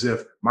low, as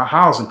if my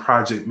housing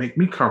project make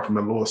me come from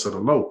the lowest of the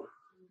low.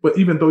 But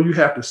even though you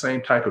have the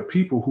same type of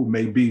people who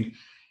may be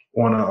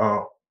on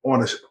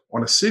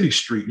a city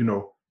street, you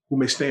know, who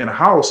may stay in a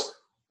house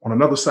on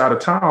another side of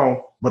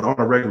town, but on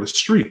a regular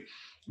street.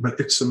 But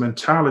it's a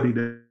mentality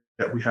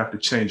that we have to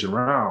change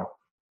around.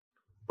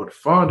 But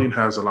funding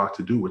has a lot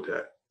to do with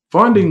that.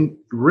 Funding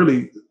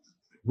really,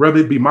 whether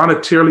it be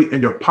monetarily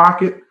in your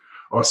pocket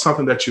or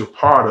something that you're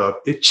part of,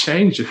 it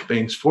changes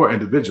things for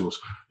individuals.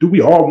 Do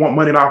we all want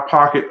money in our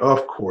pocket?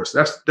 Of course,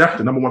 that's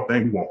the number one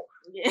thing we want.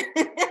 Yeah.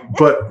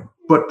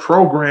 But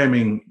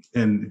programming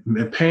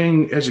and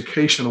paying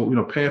educational, you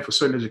know, paying for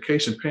certain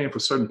education, paying for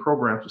certain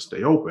programs to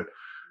stay open.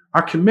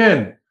 I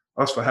commend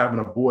us for having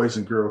a Boys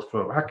and Girls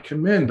Club. I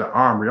commend the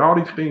Armory. All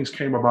these things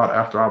came about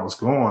after I was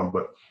gone.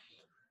 But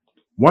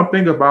one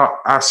thing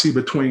I see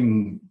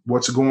between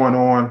what's going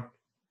on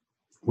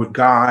with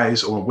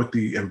guys or with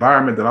the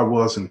environment that I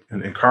was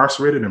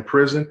incarcerated in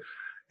prison,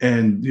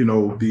 and you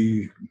know,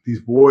 these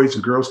Boys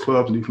and Girls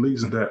Clubs and these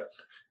leagues, and that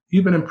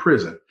even in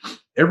prison,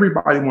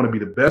 everybody want to be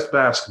the best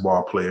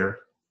basketball player.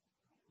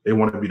 They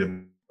want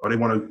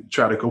to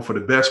try to go for the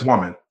best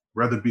woman,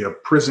 whether it be a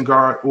prison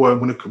guard or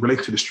when it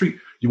relates to the street,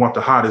 you want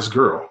the hottest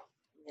girl.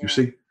 Yeah. You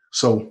see?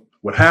 So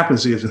what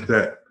happens is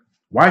that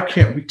why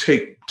can't we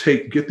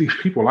get these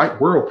people like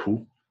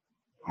Whirlpool?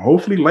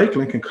 Hopefully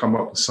Lakeland can come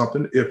up with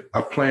something, if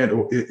a plan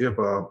or if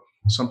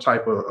some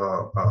type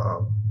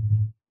of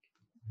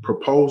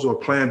proposal or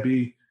plan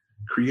be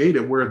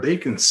created where they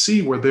can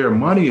see where their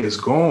money is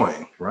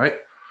going,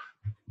 right?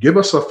 Give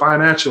us a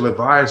financial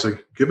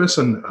advisor, give us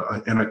an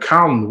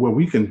accountant where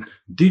we can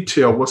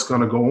detail what's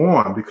going to go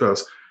on,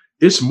 because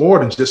it's more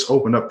than just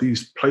open up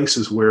these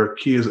places where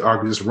kids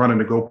are just running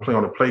to go play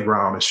on the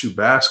playground and shoot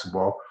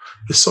basketball.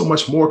 There's so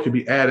much more can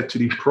be added to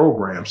these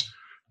programs.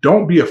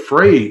 Don't be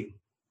afraid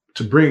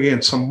to bring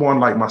in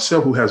someone like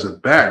myself who has a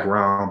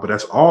background, but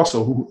that's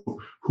also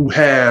who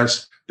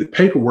has the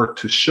paperwork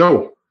to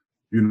show,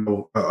 you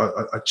know,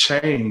 a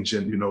change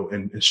and, you know,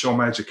 and show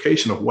my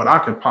education of what I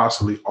can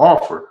possibly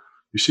offer.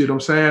 You see what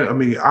I'm saying? I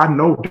mean, I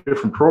know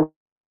different programs,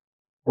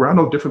 or I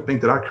know different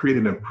things that I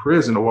created in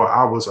prison or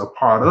I was a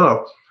part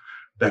of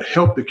that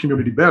helped the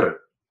community better,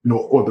 you know,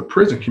 or the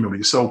prison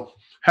community. So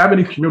having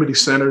these community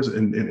centers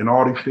and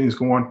all these things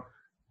going,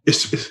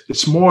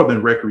 it's more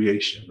than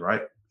recreation,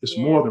 right? It's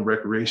more than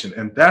recreation.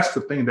 And that's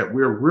the thing that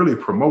we're really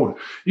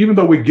promoting. Even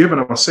though we're giving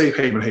them a safe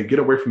haven, hey, get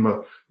away from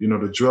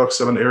the drug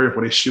selling area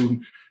where they're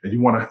shooting, and you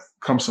want to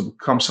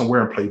come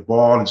somewhere and play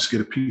ball and just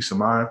get a peace of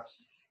mind.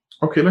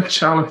 Okay, let's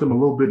challenge them a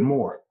little bit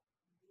more.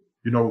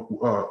 You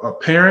know,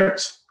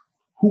 parents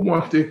who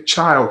want their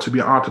child to be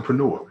an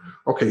entrepreneur.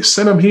 Okay,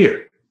 send them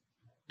here.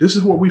 This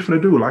is what we're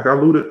going to do. Like I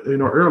alluded, you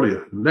know,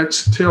 earlier,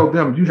 let's tell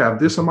them you have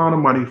this amount of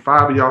money.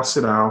 5 of y'all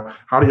sit down.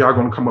 How are y'all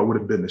going to come up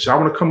with a business? Y'all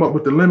want to come up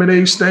with the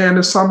lemonade stand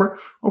this summer?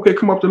 Okay,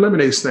 come up with the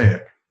lemonade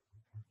stand.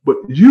 but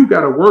you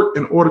got to work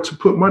in order to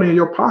put money in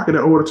your pocket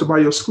in order to buy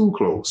your school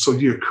clothes. So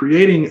you're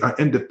creating an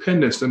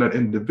independence in an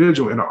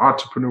individual and an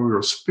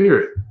entrepreneurial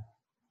spirit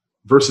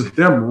versus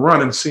them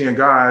running, seeing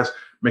guys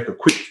make a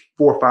quick $400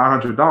 or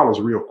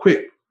 $500 real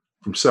quick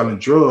from selling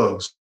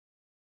drugs,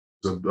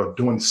 of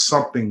doing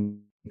something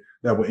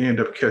that will end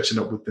up catching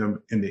up with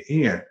them in the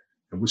end,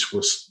 and which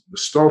will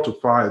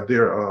stultify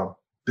their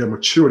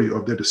maturity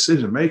of their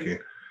decision making.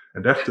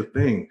 And that's the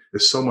thing.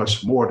 It's so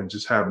much more than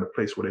just having a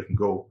place where they can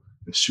go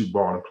and shoot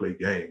ball and play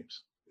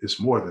games. It's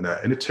more than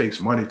that. And it takes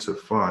money to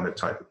fund that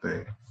type of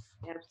thing.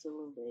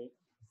 Absolutely.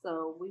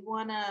 So we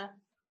want to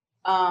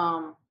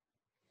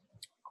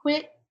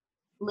quick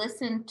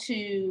listen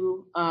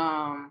to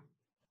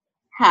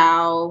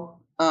how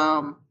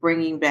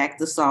bringing back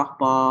the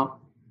softball,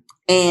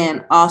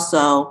 and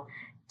also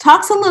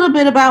talks a little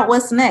bit about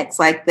what's next.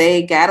 Like,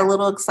 they got a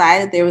little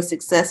excited. There was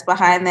success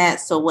behind that.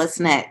 So what's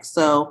next?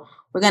 So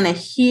we're going to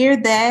hear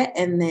that,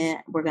 and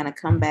then we're going to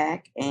come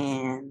back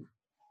and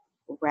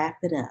wrap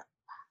it up.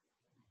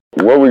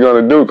 What we're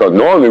going to do, because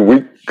normally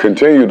we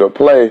continue to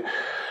play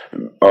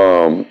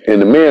in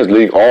the men's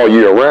league all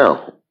year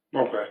round.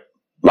 Okay.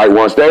 Like,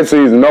 once that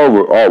season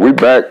over, we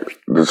back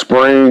the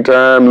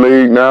springtime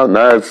league now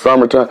it's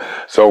summertime.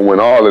 So when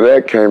all of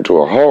that came to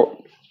a halt,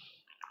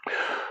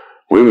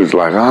 we was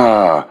like,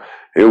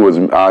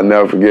 I'll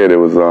never forget, it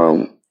was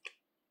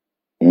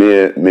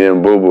me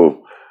and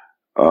Boo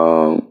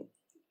Boo,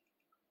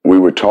 we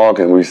were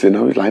talking, we said,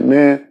 he's like,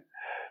 man,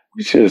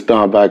 we should have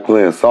started back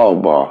playing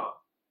softball.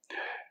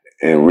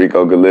 And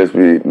Rico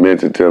Gillespie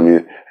mentioned to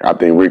me, I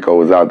think Rico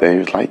was out there, he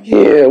was like,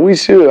 yeah, we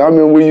should. I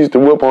mean, we used to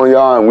whoop on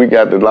y'all and we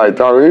got to like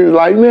talk. He was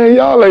like, man,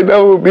 y'all ain't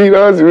never beat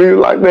us. And we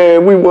was like,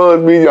 man, we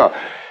was beat y'all.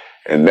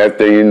 And that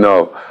thing,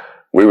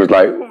 we was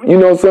like, you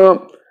know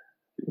something?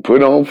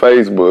 Put on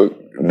Facebook.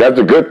 That's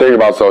the good thing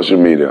about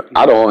social media.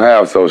 I don't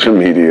have social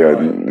media,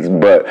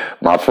 but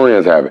my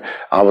friends have it.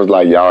 I was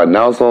like, y'all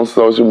announce on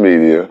social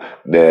media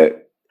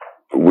that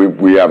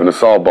we having a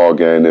softball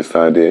game this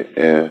Sunday,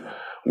 and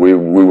we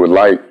would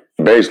like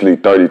basically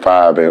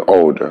 35 and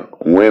older,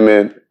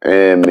 women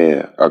and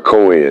men, a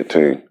co-ed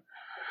team.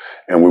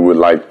 And we would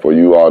like for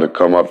you all to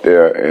come up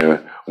there,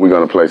 and we're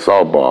going to play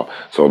softball.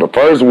 So the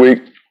first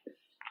week,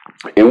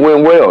 it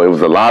went well. It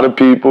was a lot of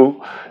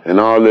people and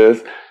all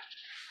this.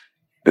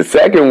 The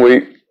second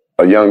week,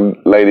 a young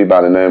lady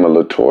by the name of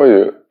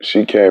Latoya,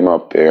 she came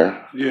up there.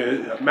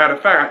 Yeah, matter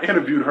of fact, I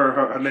interviewed her.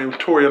 Her name was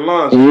Tori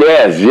Alonzo.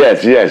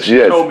 Yes. She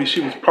told me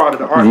she was part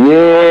of the art.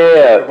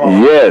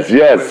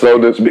 Yes. So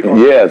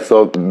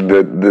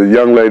the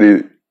young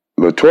lady,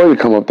 Latoya,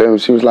 come up there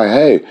and she was like,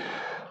 hey,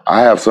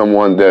 I have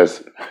someone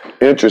that's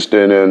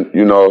interested in,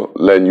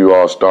 letting you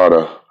all start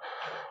a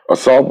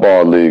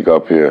softball league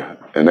up here.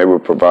 And they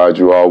would provide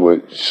you all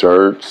with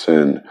shirts,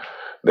 and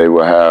they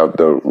will have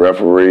the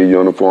referee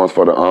uniforms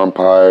for the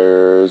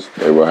umpires.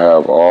 They will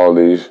have all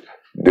these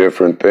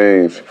different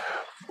things,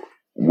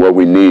 what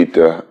we need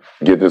to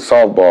get the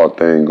softball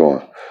thing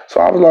going.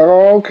 So I was like,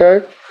 oh,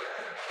 okay.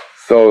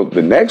 So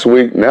the next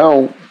week,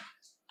 now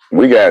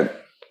we got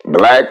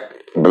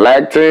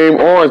black team,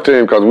 orange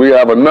team, because we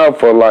have enough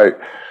for like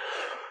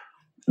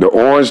the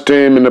orange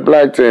team and the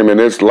black team.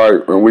 And it's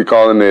like, and we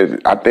calling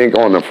it, I think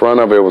on the front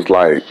of it was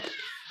like,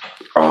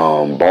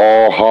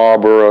 Ball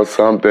Harbor or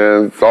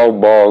something,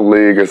 softball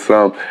league or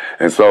something.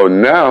 And so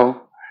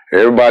now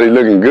everybody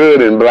looking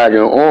good in black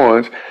and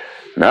orange.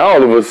 Now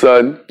all of a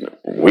sudden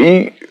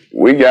we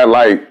got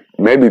like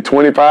maybe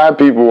 25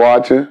 people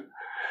watching.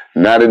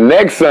 Now the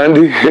next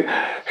Sunday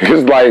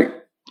it's like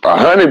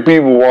 100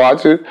 people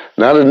watching.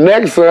 Now the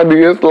next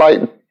Sunday it's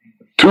like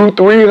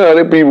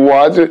 200-300 people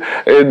watching.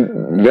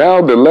 And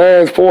now the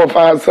last 4 or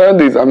 5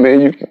 Sundays, I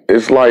mean,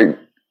 it's like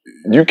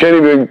you can't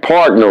even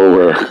park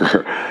nowhere.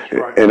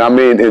 Right. And I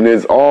mean, and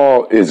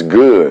it's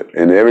good.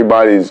 And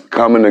everybody's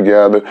coming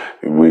together.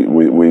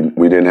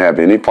 We didn't have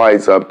any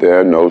fights up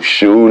there, no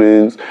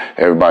shootings.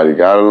 Everybody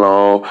got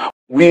along.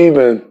 We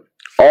even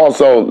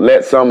also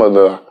let some of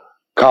the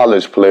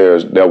college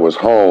players that was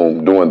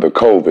home during the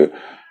COVID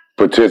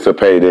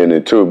participate in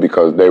it too,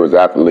 because they was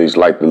athletes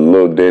like the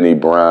little Denny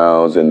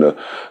Browns and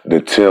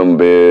the Tim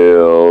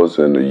Bills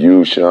and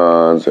the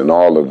Ushans and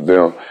all of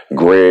them,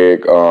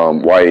 Greg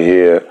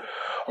Whitehead,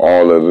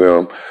 all of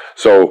them.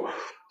 So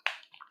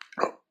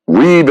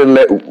we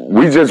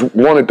just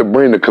wanted to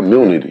bring the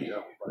community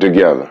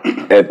together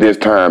at this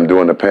time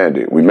during the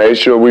pandemic. We made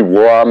sure we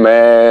wore our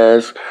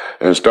masks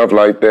and stuff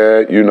like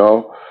that,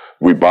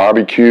 We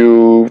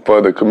barbecued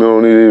for the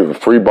community,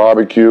 free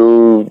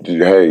barbecue.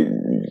 Hey,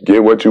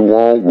 get what you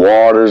want.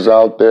 Water's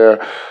out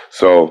there.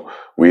 So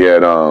we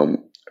had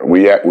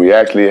we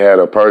actually had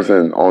a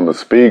person on the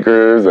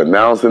speakers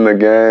announcing the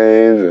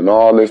games and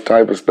all this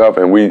type of stuff.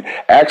 And we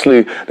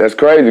actually, that's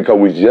crazy because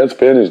we just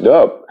finished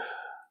up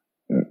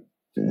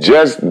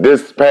just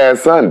this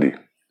past Sunday.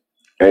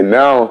 And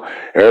now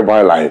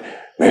everybody like,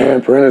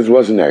 man, Prentice,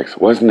 what's next?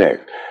 What's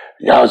next?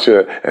 Y'all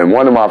should. And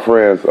one of my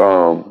friends,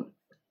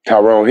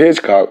 Tyrone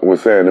Hitchcock,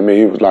 was saying to me,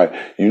 he was like,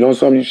 you know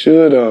something, you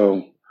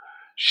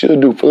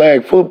should do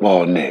flag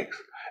football next.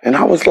 And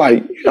I was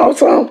like, you know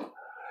something?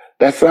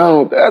 That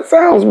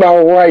sounds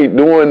about right.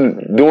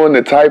 Doing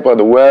the type of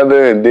the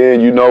weather, and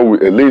then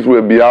at least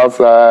we'll be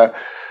outside.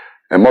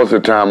 And most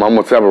of the time, I'm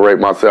gonna separate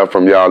myself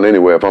from y'all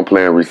anyway if I'm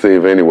playing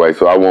receive anyway,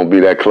 so I won't be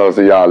that close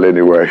to y'all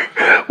anyway.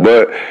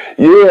 But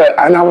yeah,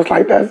 and I was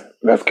like,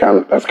 that's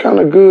kind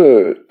of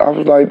good. I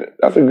was like,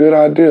 that's a good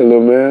idea,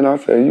 little man. I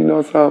said, you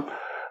know something?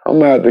 I'm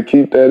gonna have to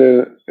keep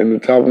that in the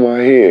top of my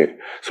head.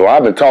 So I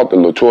haven't talked to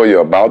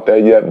LaToya about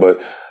that yet, but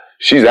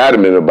she's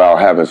adamant about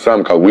having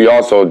some, because we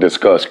also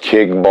discussed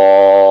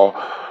kickball.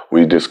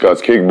 We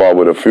discussed kickball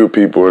with a few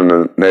people in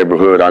the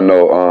neighborhood. I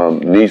know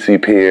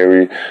Niecy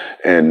Perry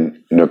and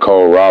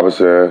Nicole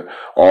Robinson,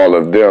 all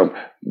of them,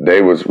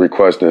 they was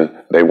requesting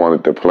they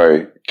wanted to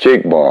play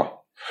kickball.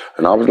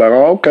 And I was like,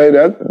 oh, okay,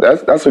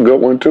 that's a good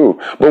one too.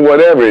 But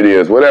whatever it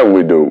is, whatever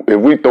we do, if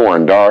we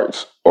throwing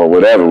darts or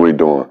whatever we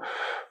doing,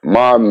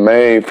 my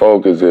main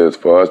focus is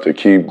for us to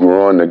keep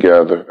growing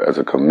together as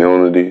a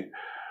community,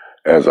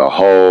 as a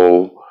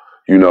whole,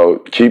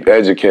 keep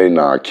educating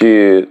our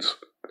kids,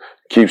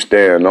 keep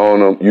staying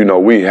on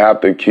them. We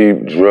have to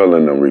keep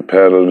drilling them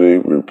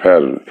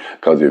repetitively,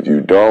 because if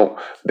you don't,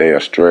 they'll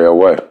stray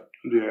away.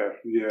 Yeah.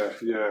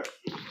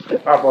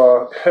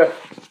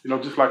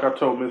 I've, just like I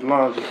told Ms.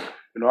 Lonzo,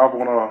 I've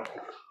on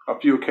a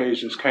few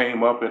occasions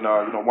came up and,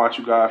 watch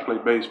you guys play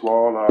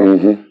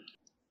baseball.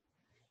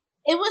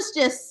 It was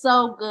just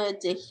so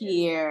good to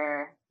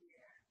hear,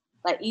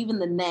 like, even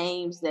the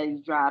names that he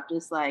dropped.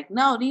 It's like,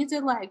 no, these are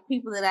like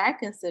people that I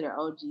consider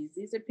OGs.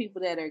 These are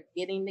people that are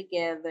getting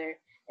together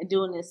and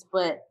doing this.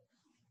 But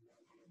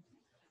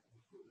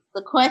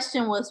the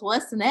question was,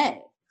 what's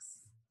next?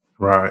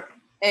 Right.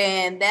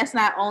 And that's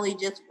not only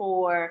just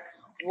for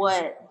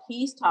what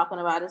he's talking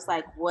about. It's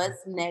like,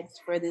 what's next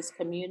for this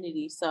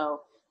community?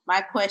 So my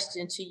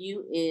question to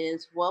you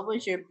is, what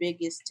was your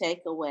biggest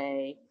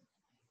takeaway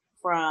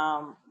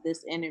from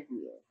this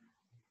interview?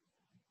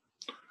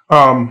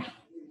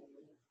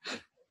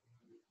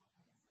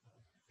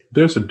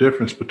 There's a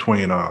difference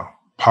between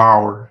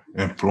power,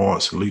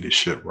 influence, and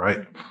leadership,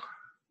 right?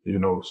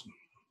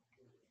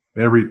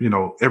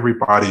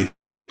 Everybody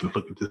look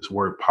at this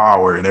word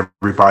power, and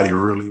everybody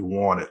really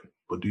want it,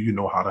 but do you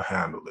know how to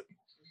handle it?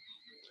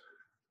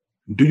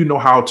 Do you know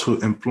how to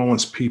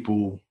influence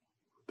people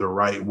the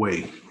right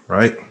way,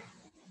 right?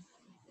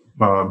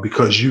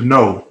 Because you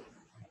know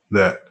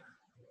that,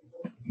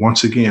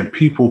 once again,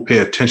 people pay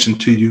attention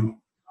to you,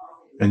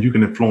 and you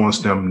can influence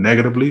them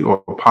negatively or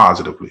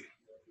positively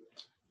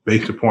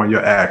based upon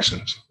your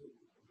actions.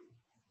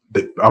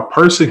 That a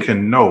person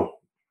can know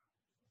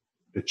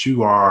that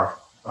you are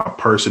a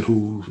person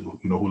who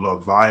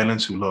loves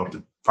violence, who loves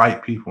to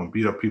fight people and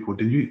beat up people.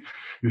 Then you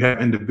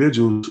have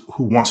individuals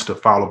who wants to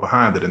follow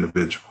behind that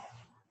individual.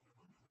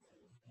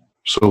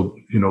 So,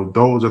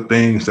 those are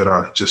things that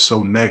are just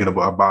so negative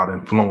about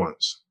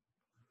influence.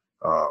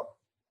 I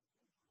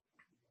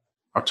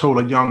told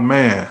a young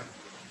man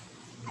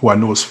who I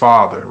knew his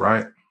father,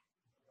 right?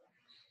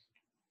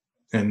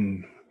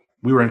 And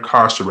we were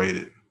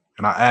incarcerated.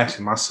 And I asked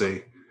him, I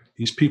say,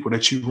 these people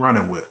that you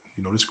running with,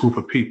 this group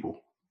of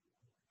people,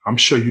 I'm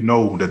sure you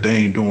know that they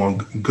ain't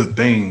doing good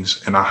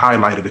things. And I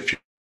highlighted a few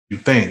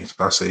things.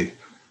 I say,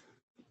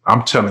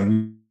 I'm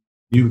telling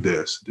you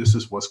this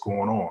is what's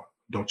going on.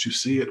 Don't you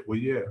see it? Well,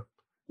 yeah.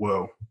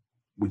 Well,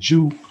 would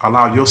you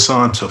allow your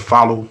son to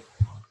follow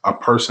a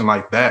person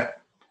like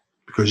that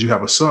because you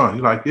have a son?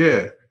 He's like,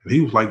 yeah. And he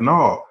was like,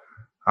 no.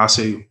 I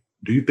say,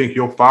 do you think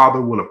your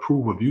father will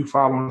approve of you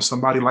following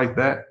somebody like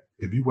that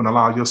if you wouldn't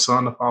allow your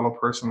son to follow a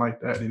person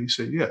like that? And he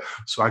said, yeah.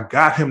 So I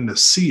got him to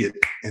see it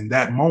in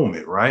that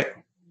moment, right?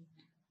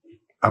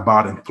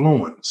 About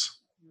influence.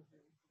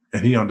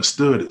 And he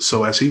understood it.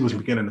 So as he was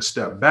beginning to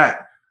step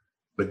back,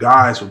 the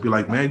guys would be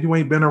like, man, you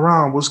ain't been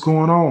around. What's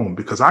going on?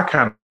 Because I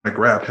kind of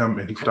grabbed him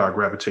and he started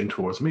gravitating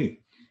towards me.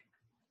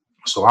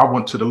 So I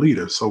went to the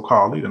leader,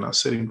 so-called leader, and I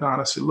sat him down.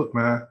 I said, look,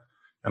 man.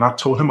 And I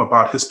told him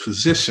about his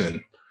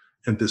position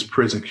in this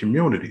prison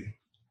community.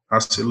 I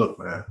said, look,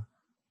 man,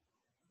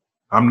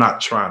 I'm not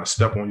trying to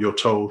step on your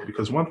toes,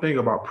 because one thing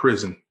about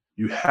prison,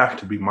 you have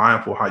to be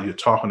mindful how you're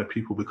talking to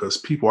people, because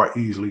people are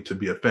easily to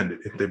be offended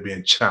if they're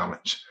being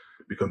challenged,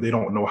 because they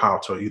don't know how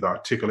to either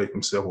articulate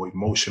themselves or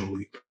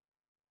emotionally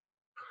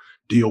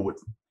deal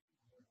with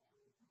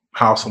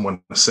how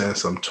someone is saying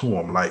something to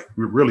them. Like,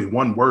 really,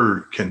 one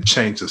word can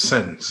change a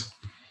sentence,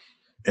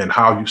 and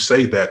how you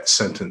say that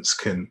sentence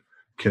can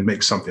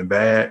make something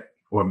bad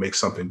or make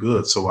something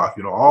good. So I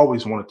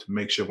always wanted to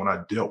make sure when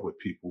I dealt with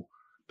people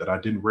that I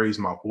didn't raise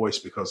my voice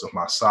because of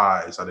my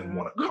size. I didn't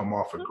want to come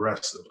off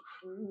aggressive.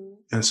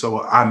 And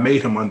so I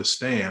made him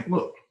understand,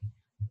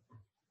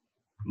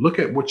 look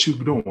at what you're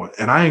doing.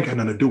 And I ain't got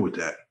nothing to do with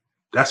that.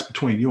 That's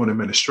between you and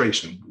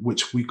administration,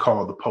 which we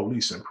call the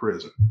police in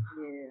prison.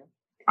 Yeah.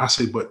 I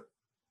say, but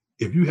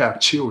if you have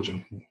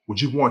children, would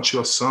you want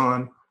your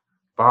son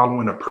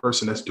following a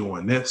person that's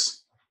doing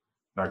this?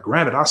 Now,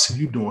 granted, I see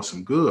you doing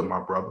some good,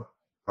 my brother.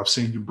 I've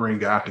seen you bring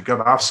guys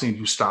together. I've seen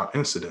you stop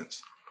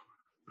incidents.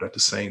 But at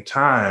the same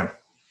time,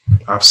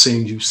 I've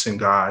seen you send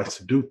guys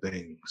to do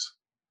things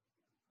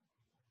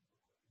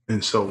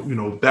And so,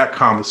 that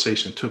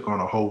conversation took on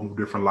a whole new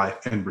different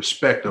life and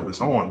respect of its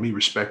own, me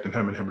respecting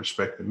him and him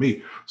respecting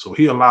me. So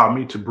he allowed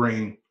me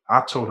to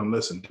I told him,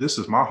 listen, this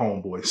is my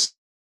homeboy's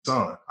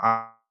son.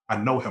 I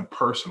know him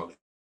personally.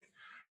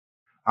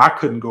 I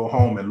couldn't go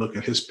home and look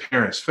at his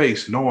parents'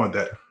 face knowing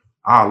that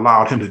I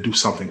allowed him to do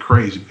something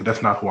crazy, because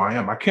that's not who I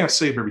am. I can't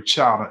save every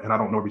child, and I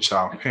don't know every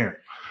child's parent.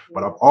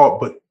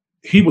 But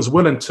he was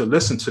willing to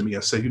listen to me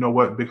and say, you know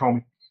what, big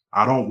homie,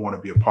 I don't want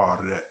to be a part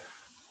of that.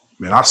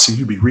 Man, I see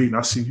you be reading,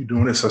 I see you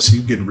doing this, I see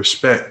you getting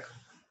respect.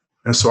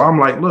 And so I'm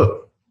like,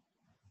 look,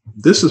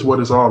 this is what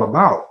it's all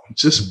about.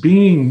 Just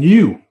being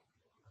you,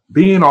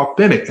 being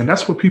authentic. And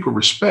that's what people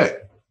respect.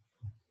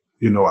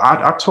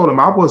 I told him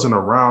I wasn't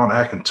around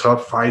acting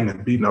tough, fighting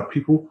and beating up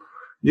people.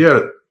 Yeah.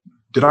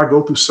 Did I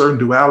go through certain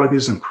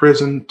dualities in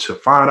prison to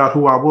find out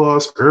who I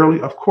was early?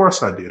 Of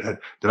course I did.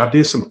 Did I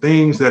did some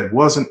things that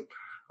wasn't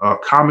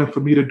common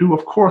for me to do?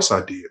 Of course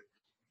I did.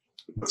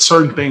 But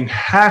certain thing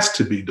has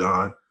to be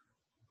done.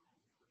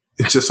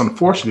 It's just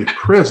unfortunately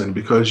prison,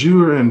 because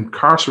you're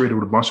incarcerated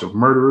with a bunch of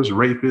murderers,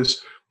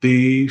 rapists,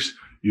 thieves,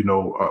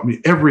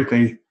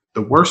 everything,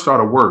 the worst are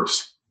the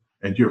worst.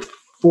 And you're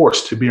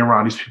forced to be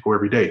around these people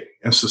every day.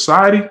 In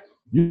society,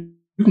 you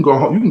can go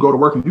home, you can go to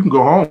work and you can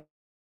go home.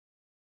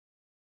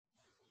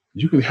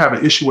 You can have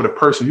an issue with a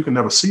person, you can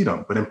never see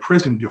them. But in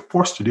prison, you're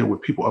forced to deal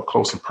with people up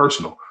close and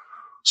personal.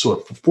 So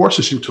it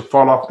forces you to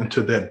fall off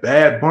into that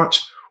bad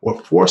bunch, or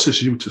it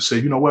forces you to say,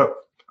 you know what,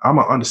 I'm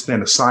going to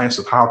understand the science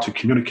of how to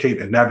communicate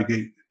and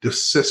navigate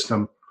this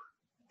system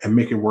and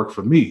make it work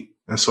for me.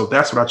 And so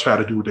that's what I try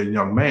to do with that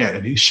young man.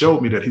 And he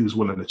showed me that he was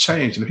willing to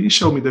change. And if he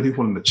showed me that he's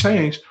willing to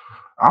change,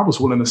 I was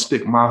willing to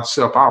stick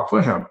myself out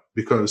for him,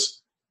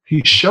 because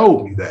he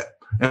showed me that.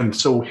 And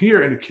so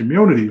here in the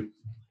community,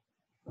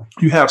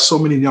 you have so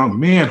many young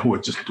men who are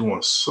just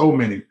doing so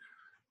many,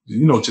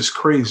 just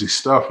crazy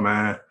stuff,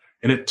 man.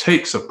 And it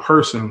takes a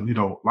person,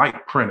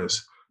 like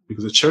Prentice,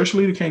 because the church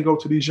leader can't go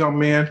to these young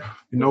men,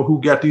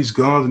 who got these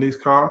guns and these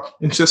cars.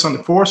 It's just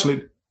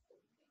unfortunately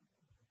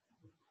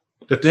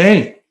that they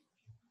ain't.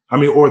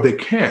 Or they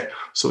can't.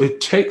 So it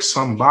takes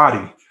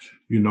somebody,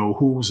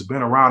 who's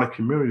been around the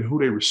community, who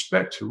they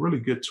respect, to really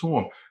get to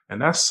them.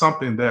 And that's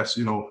something that's,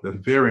 that's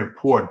very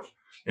important.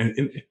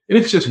 And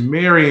it's just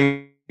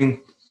marrying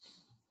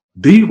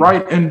the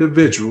right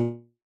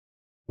individual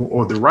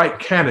or the right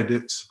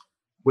candidates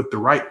with the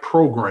right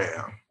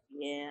program.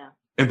 Yeah.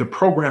 And the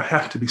program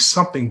has to be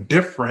something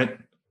different,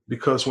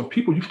 because when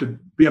people used to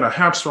be in a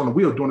hamster on the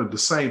wheel doing the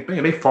same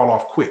thing, they fall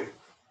off quick.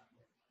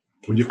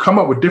 When you come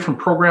up with different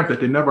programs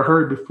that they never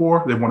heard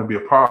before, they want to be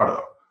a part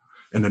of.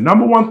 And the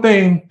number one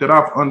thing that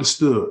I've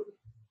understood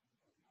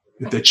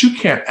is that you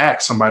can't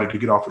ask somebody to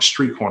get off a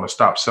street corner,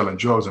 stop selling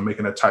drugs and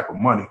making that type of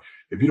money,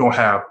 if you don't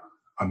have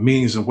a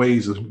means and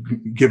ways of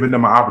giving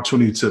them an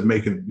opportunity to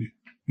make it,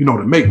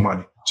 to make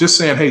money. Just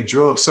saying, hey,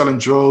 selling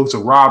drugs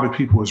or robbing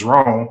people is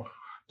wrong.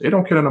 They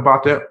don't care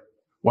about that.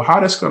 Well, how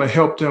that's going to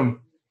help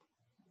them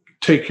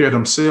take care of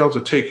themselves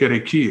or take care of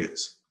their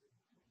kids?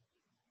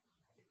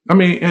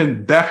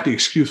 And that's the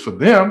excuse for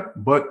them,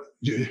 but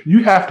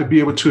you have to be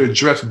able to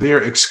address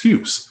their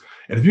excuse.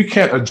 And if you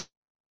can't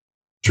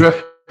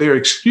address their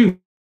excuse,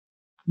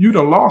 you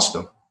done lost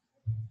them.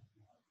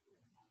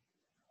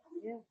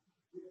 Yeah.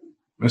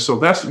 And so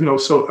that's,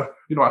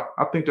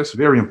 I think that's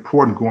very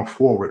important going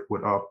forward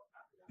with,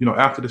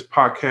 after this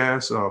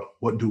podcast,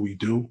 what do we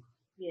do?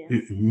 Yeah.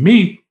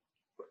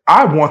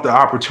 I want the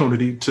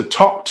opportunity to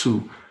talk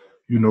to,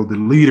 the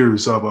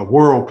leaders of a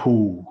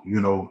Whirlpool,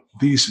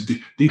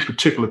 these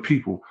particular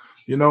people.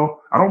 I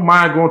don't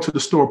mind going to the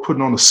store,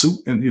 putting on a suit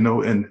and,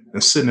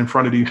 and sitting in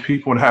front of these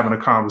people and having a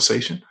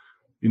conversation.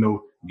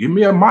 Give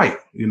me a mic,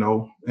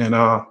 and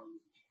the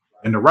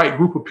right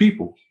group of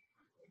people.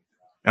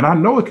 And I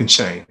know it can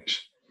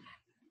change.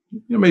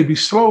 It may be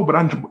slow, but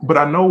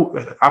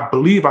I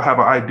believe I have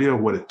an idea of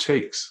what it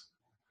takes.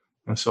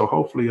 And so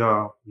hopefully,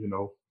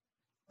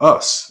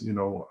 us,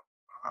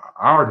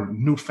 our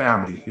new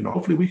family,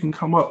 hopefully we can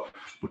come up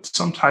with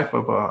some type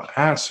of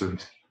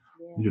answers,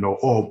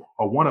 or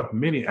one of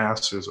many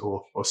answers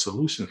or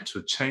solutions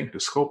to change the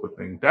scope of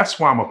things. That's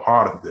why I'm a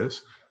part of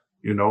this.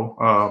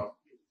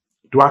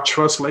 Do I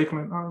trust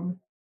Lakeland?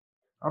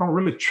 I don't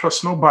really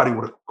trust nobody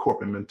with a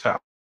corporate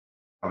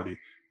mentality,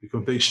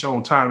 because they've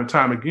shown time and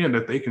time again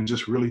that they can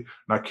just really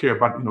not care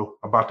about,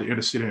 about the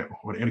inner city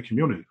or the inner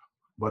community.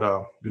 But,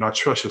 I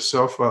trust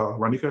yourself,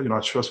 Ronika, I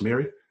trust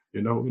Mary,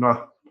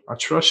 I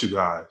trust you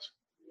guys,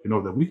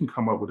 that we can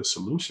come up with a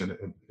solution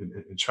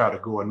and try to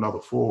go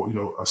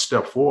a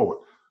step forward.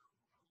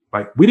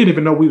 Like, we didn't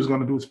even know we was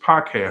going to do this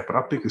podcast, but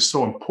I think it's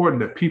so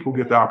important that people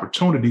get the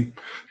opportunity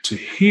to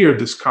hear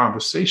this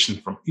conversation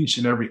from each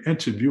and every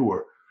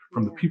interviewer,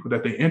 from the people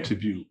that they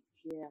interview.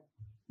 Yeah.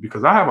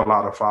 Because I have a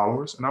lot of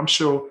followers, and I'm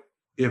sure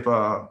if,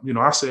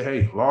 I say,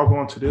 hey, log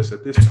on to this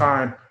at this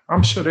time,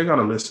 I'm sure they're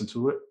going to listen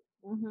to it.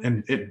 Mm-hmm.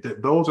 And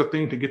those are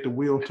things to get the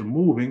wheel to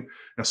moving.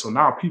 And so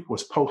now people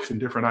is posting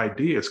different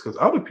ideas, because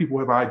other people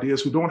have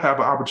ideas who don't have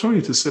an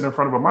opportunity to sit in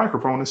front of a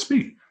microphone and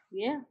speak.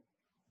 Yeah.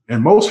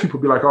 And most people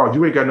be like, oh,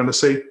 you ain't got nothing to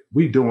say.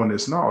 We doing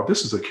this. No,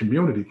 this is a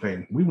community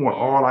thing. We want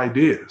all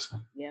ideas.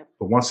 Yep.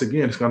 But once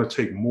again, it's going to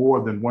take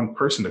more than one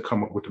person to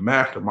come up with the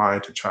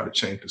mastermind to try to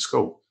change the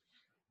scope.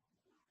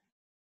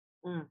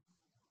 Mm.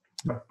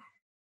 Yeah.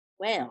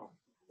 Well,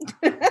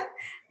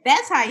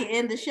 that's how you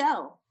end the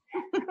show.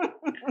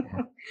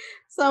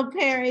 So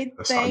Perry,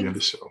 that's how you end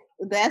the show.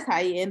 That's how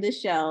you end the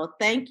show.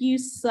 Thank you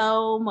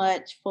so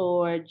much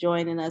for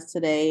joining us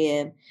today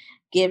and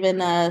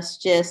giving us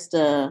just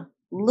a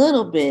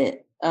little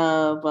bit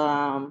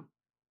of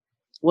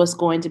what's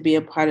going to be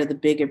a part of the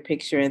bigger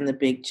picture and the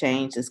big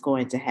change that's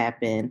going to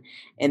happen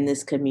in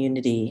this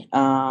community.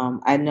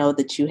 I know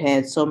that you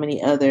had so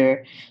many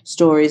other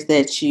stories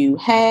that you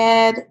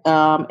had,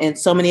 and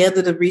so many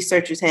other the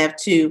researchers have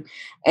too.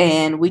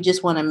 And we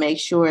just want to make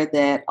sure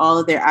that all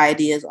of their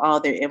ideas, all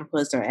their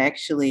inputs are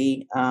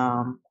actually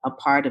a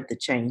part of the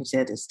change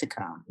that is to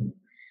come.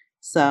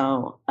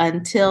 So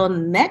until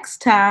next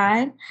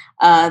time,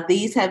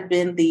 these have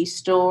been the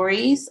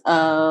stories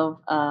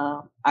of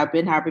our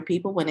Ben Harbor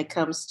people when it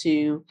comes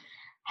to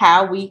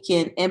how we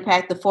can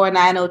impact the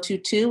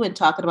 49022 and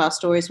talking about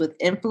stories with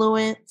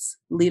influence,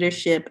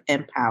 leadership,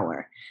 and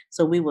power.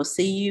 So we will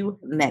see you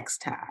next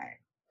time.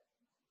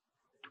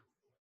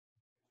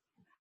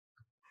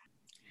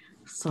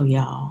 So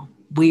y'all,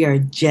 we are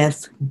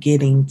just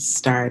getting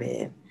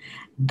started.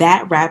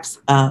 That wraps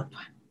up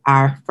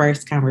our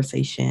first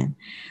conversation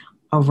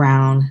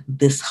around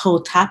this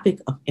whole topic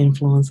of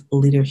influence,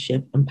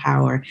 leadership, and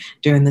power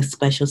during this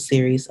special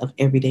series of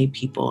Everyday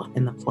People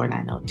in the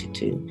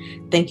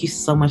 49022. Thank you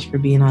so much for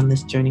being on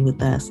this journey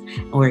with us,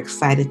 and we're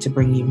excited to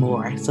bring you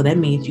more. So that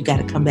means you got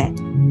to come back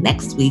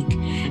next week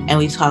and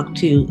we talk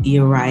to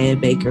Uriah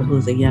Baker,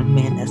 who's a young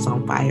man that's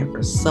on fire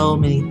for so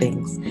many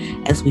things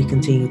as we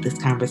continue this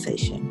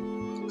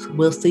conversation. So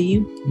we'll see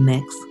you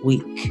next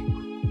week.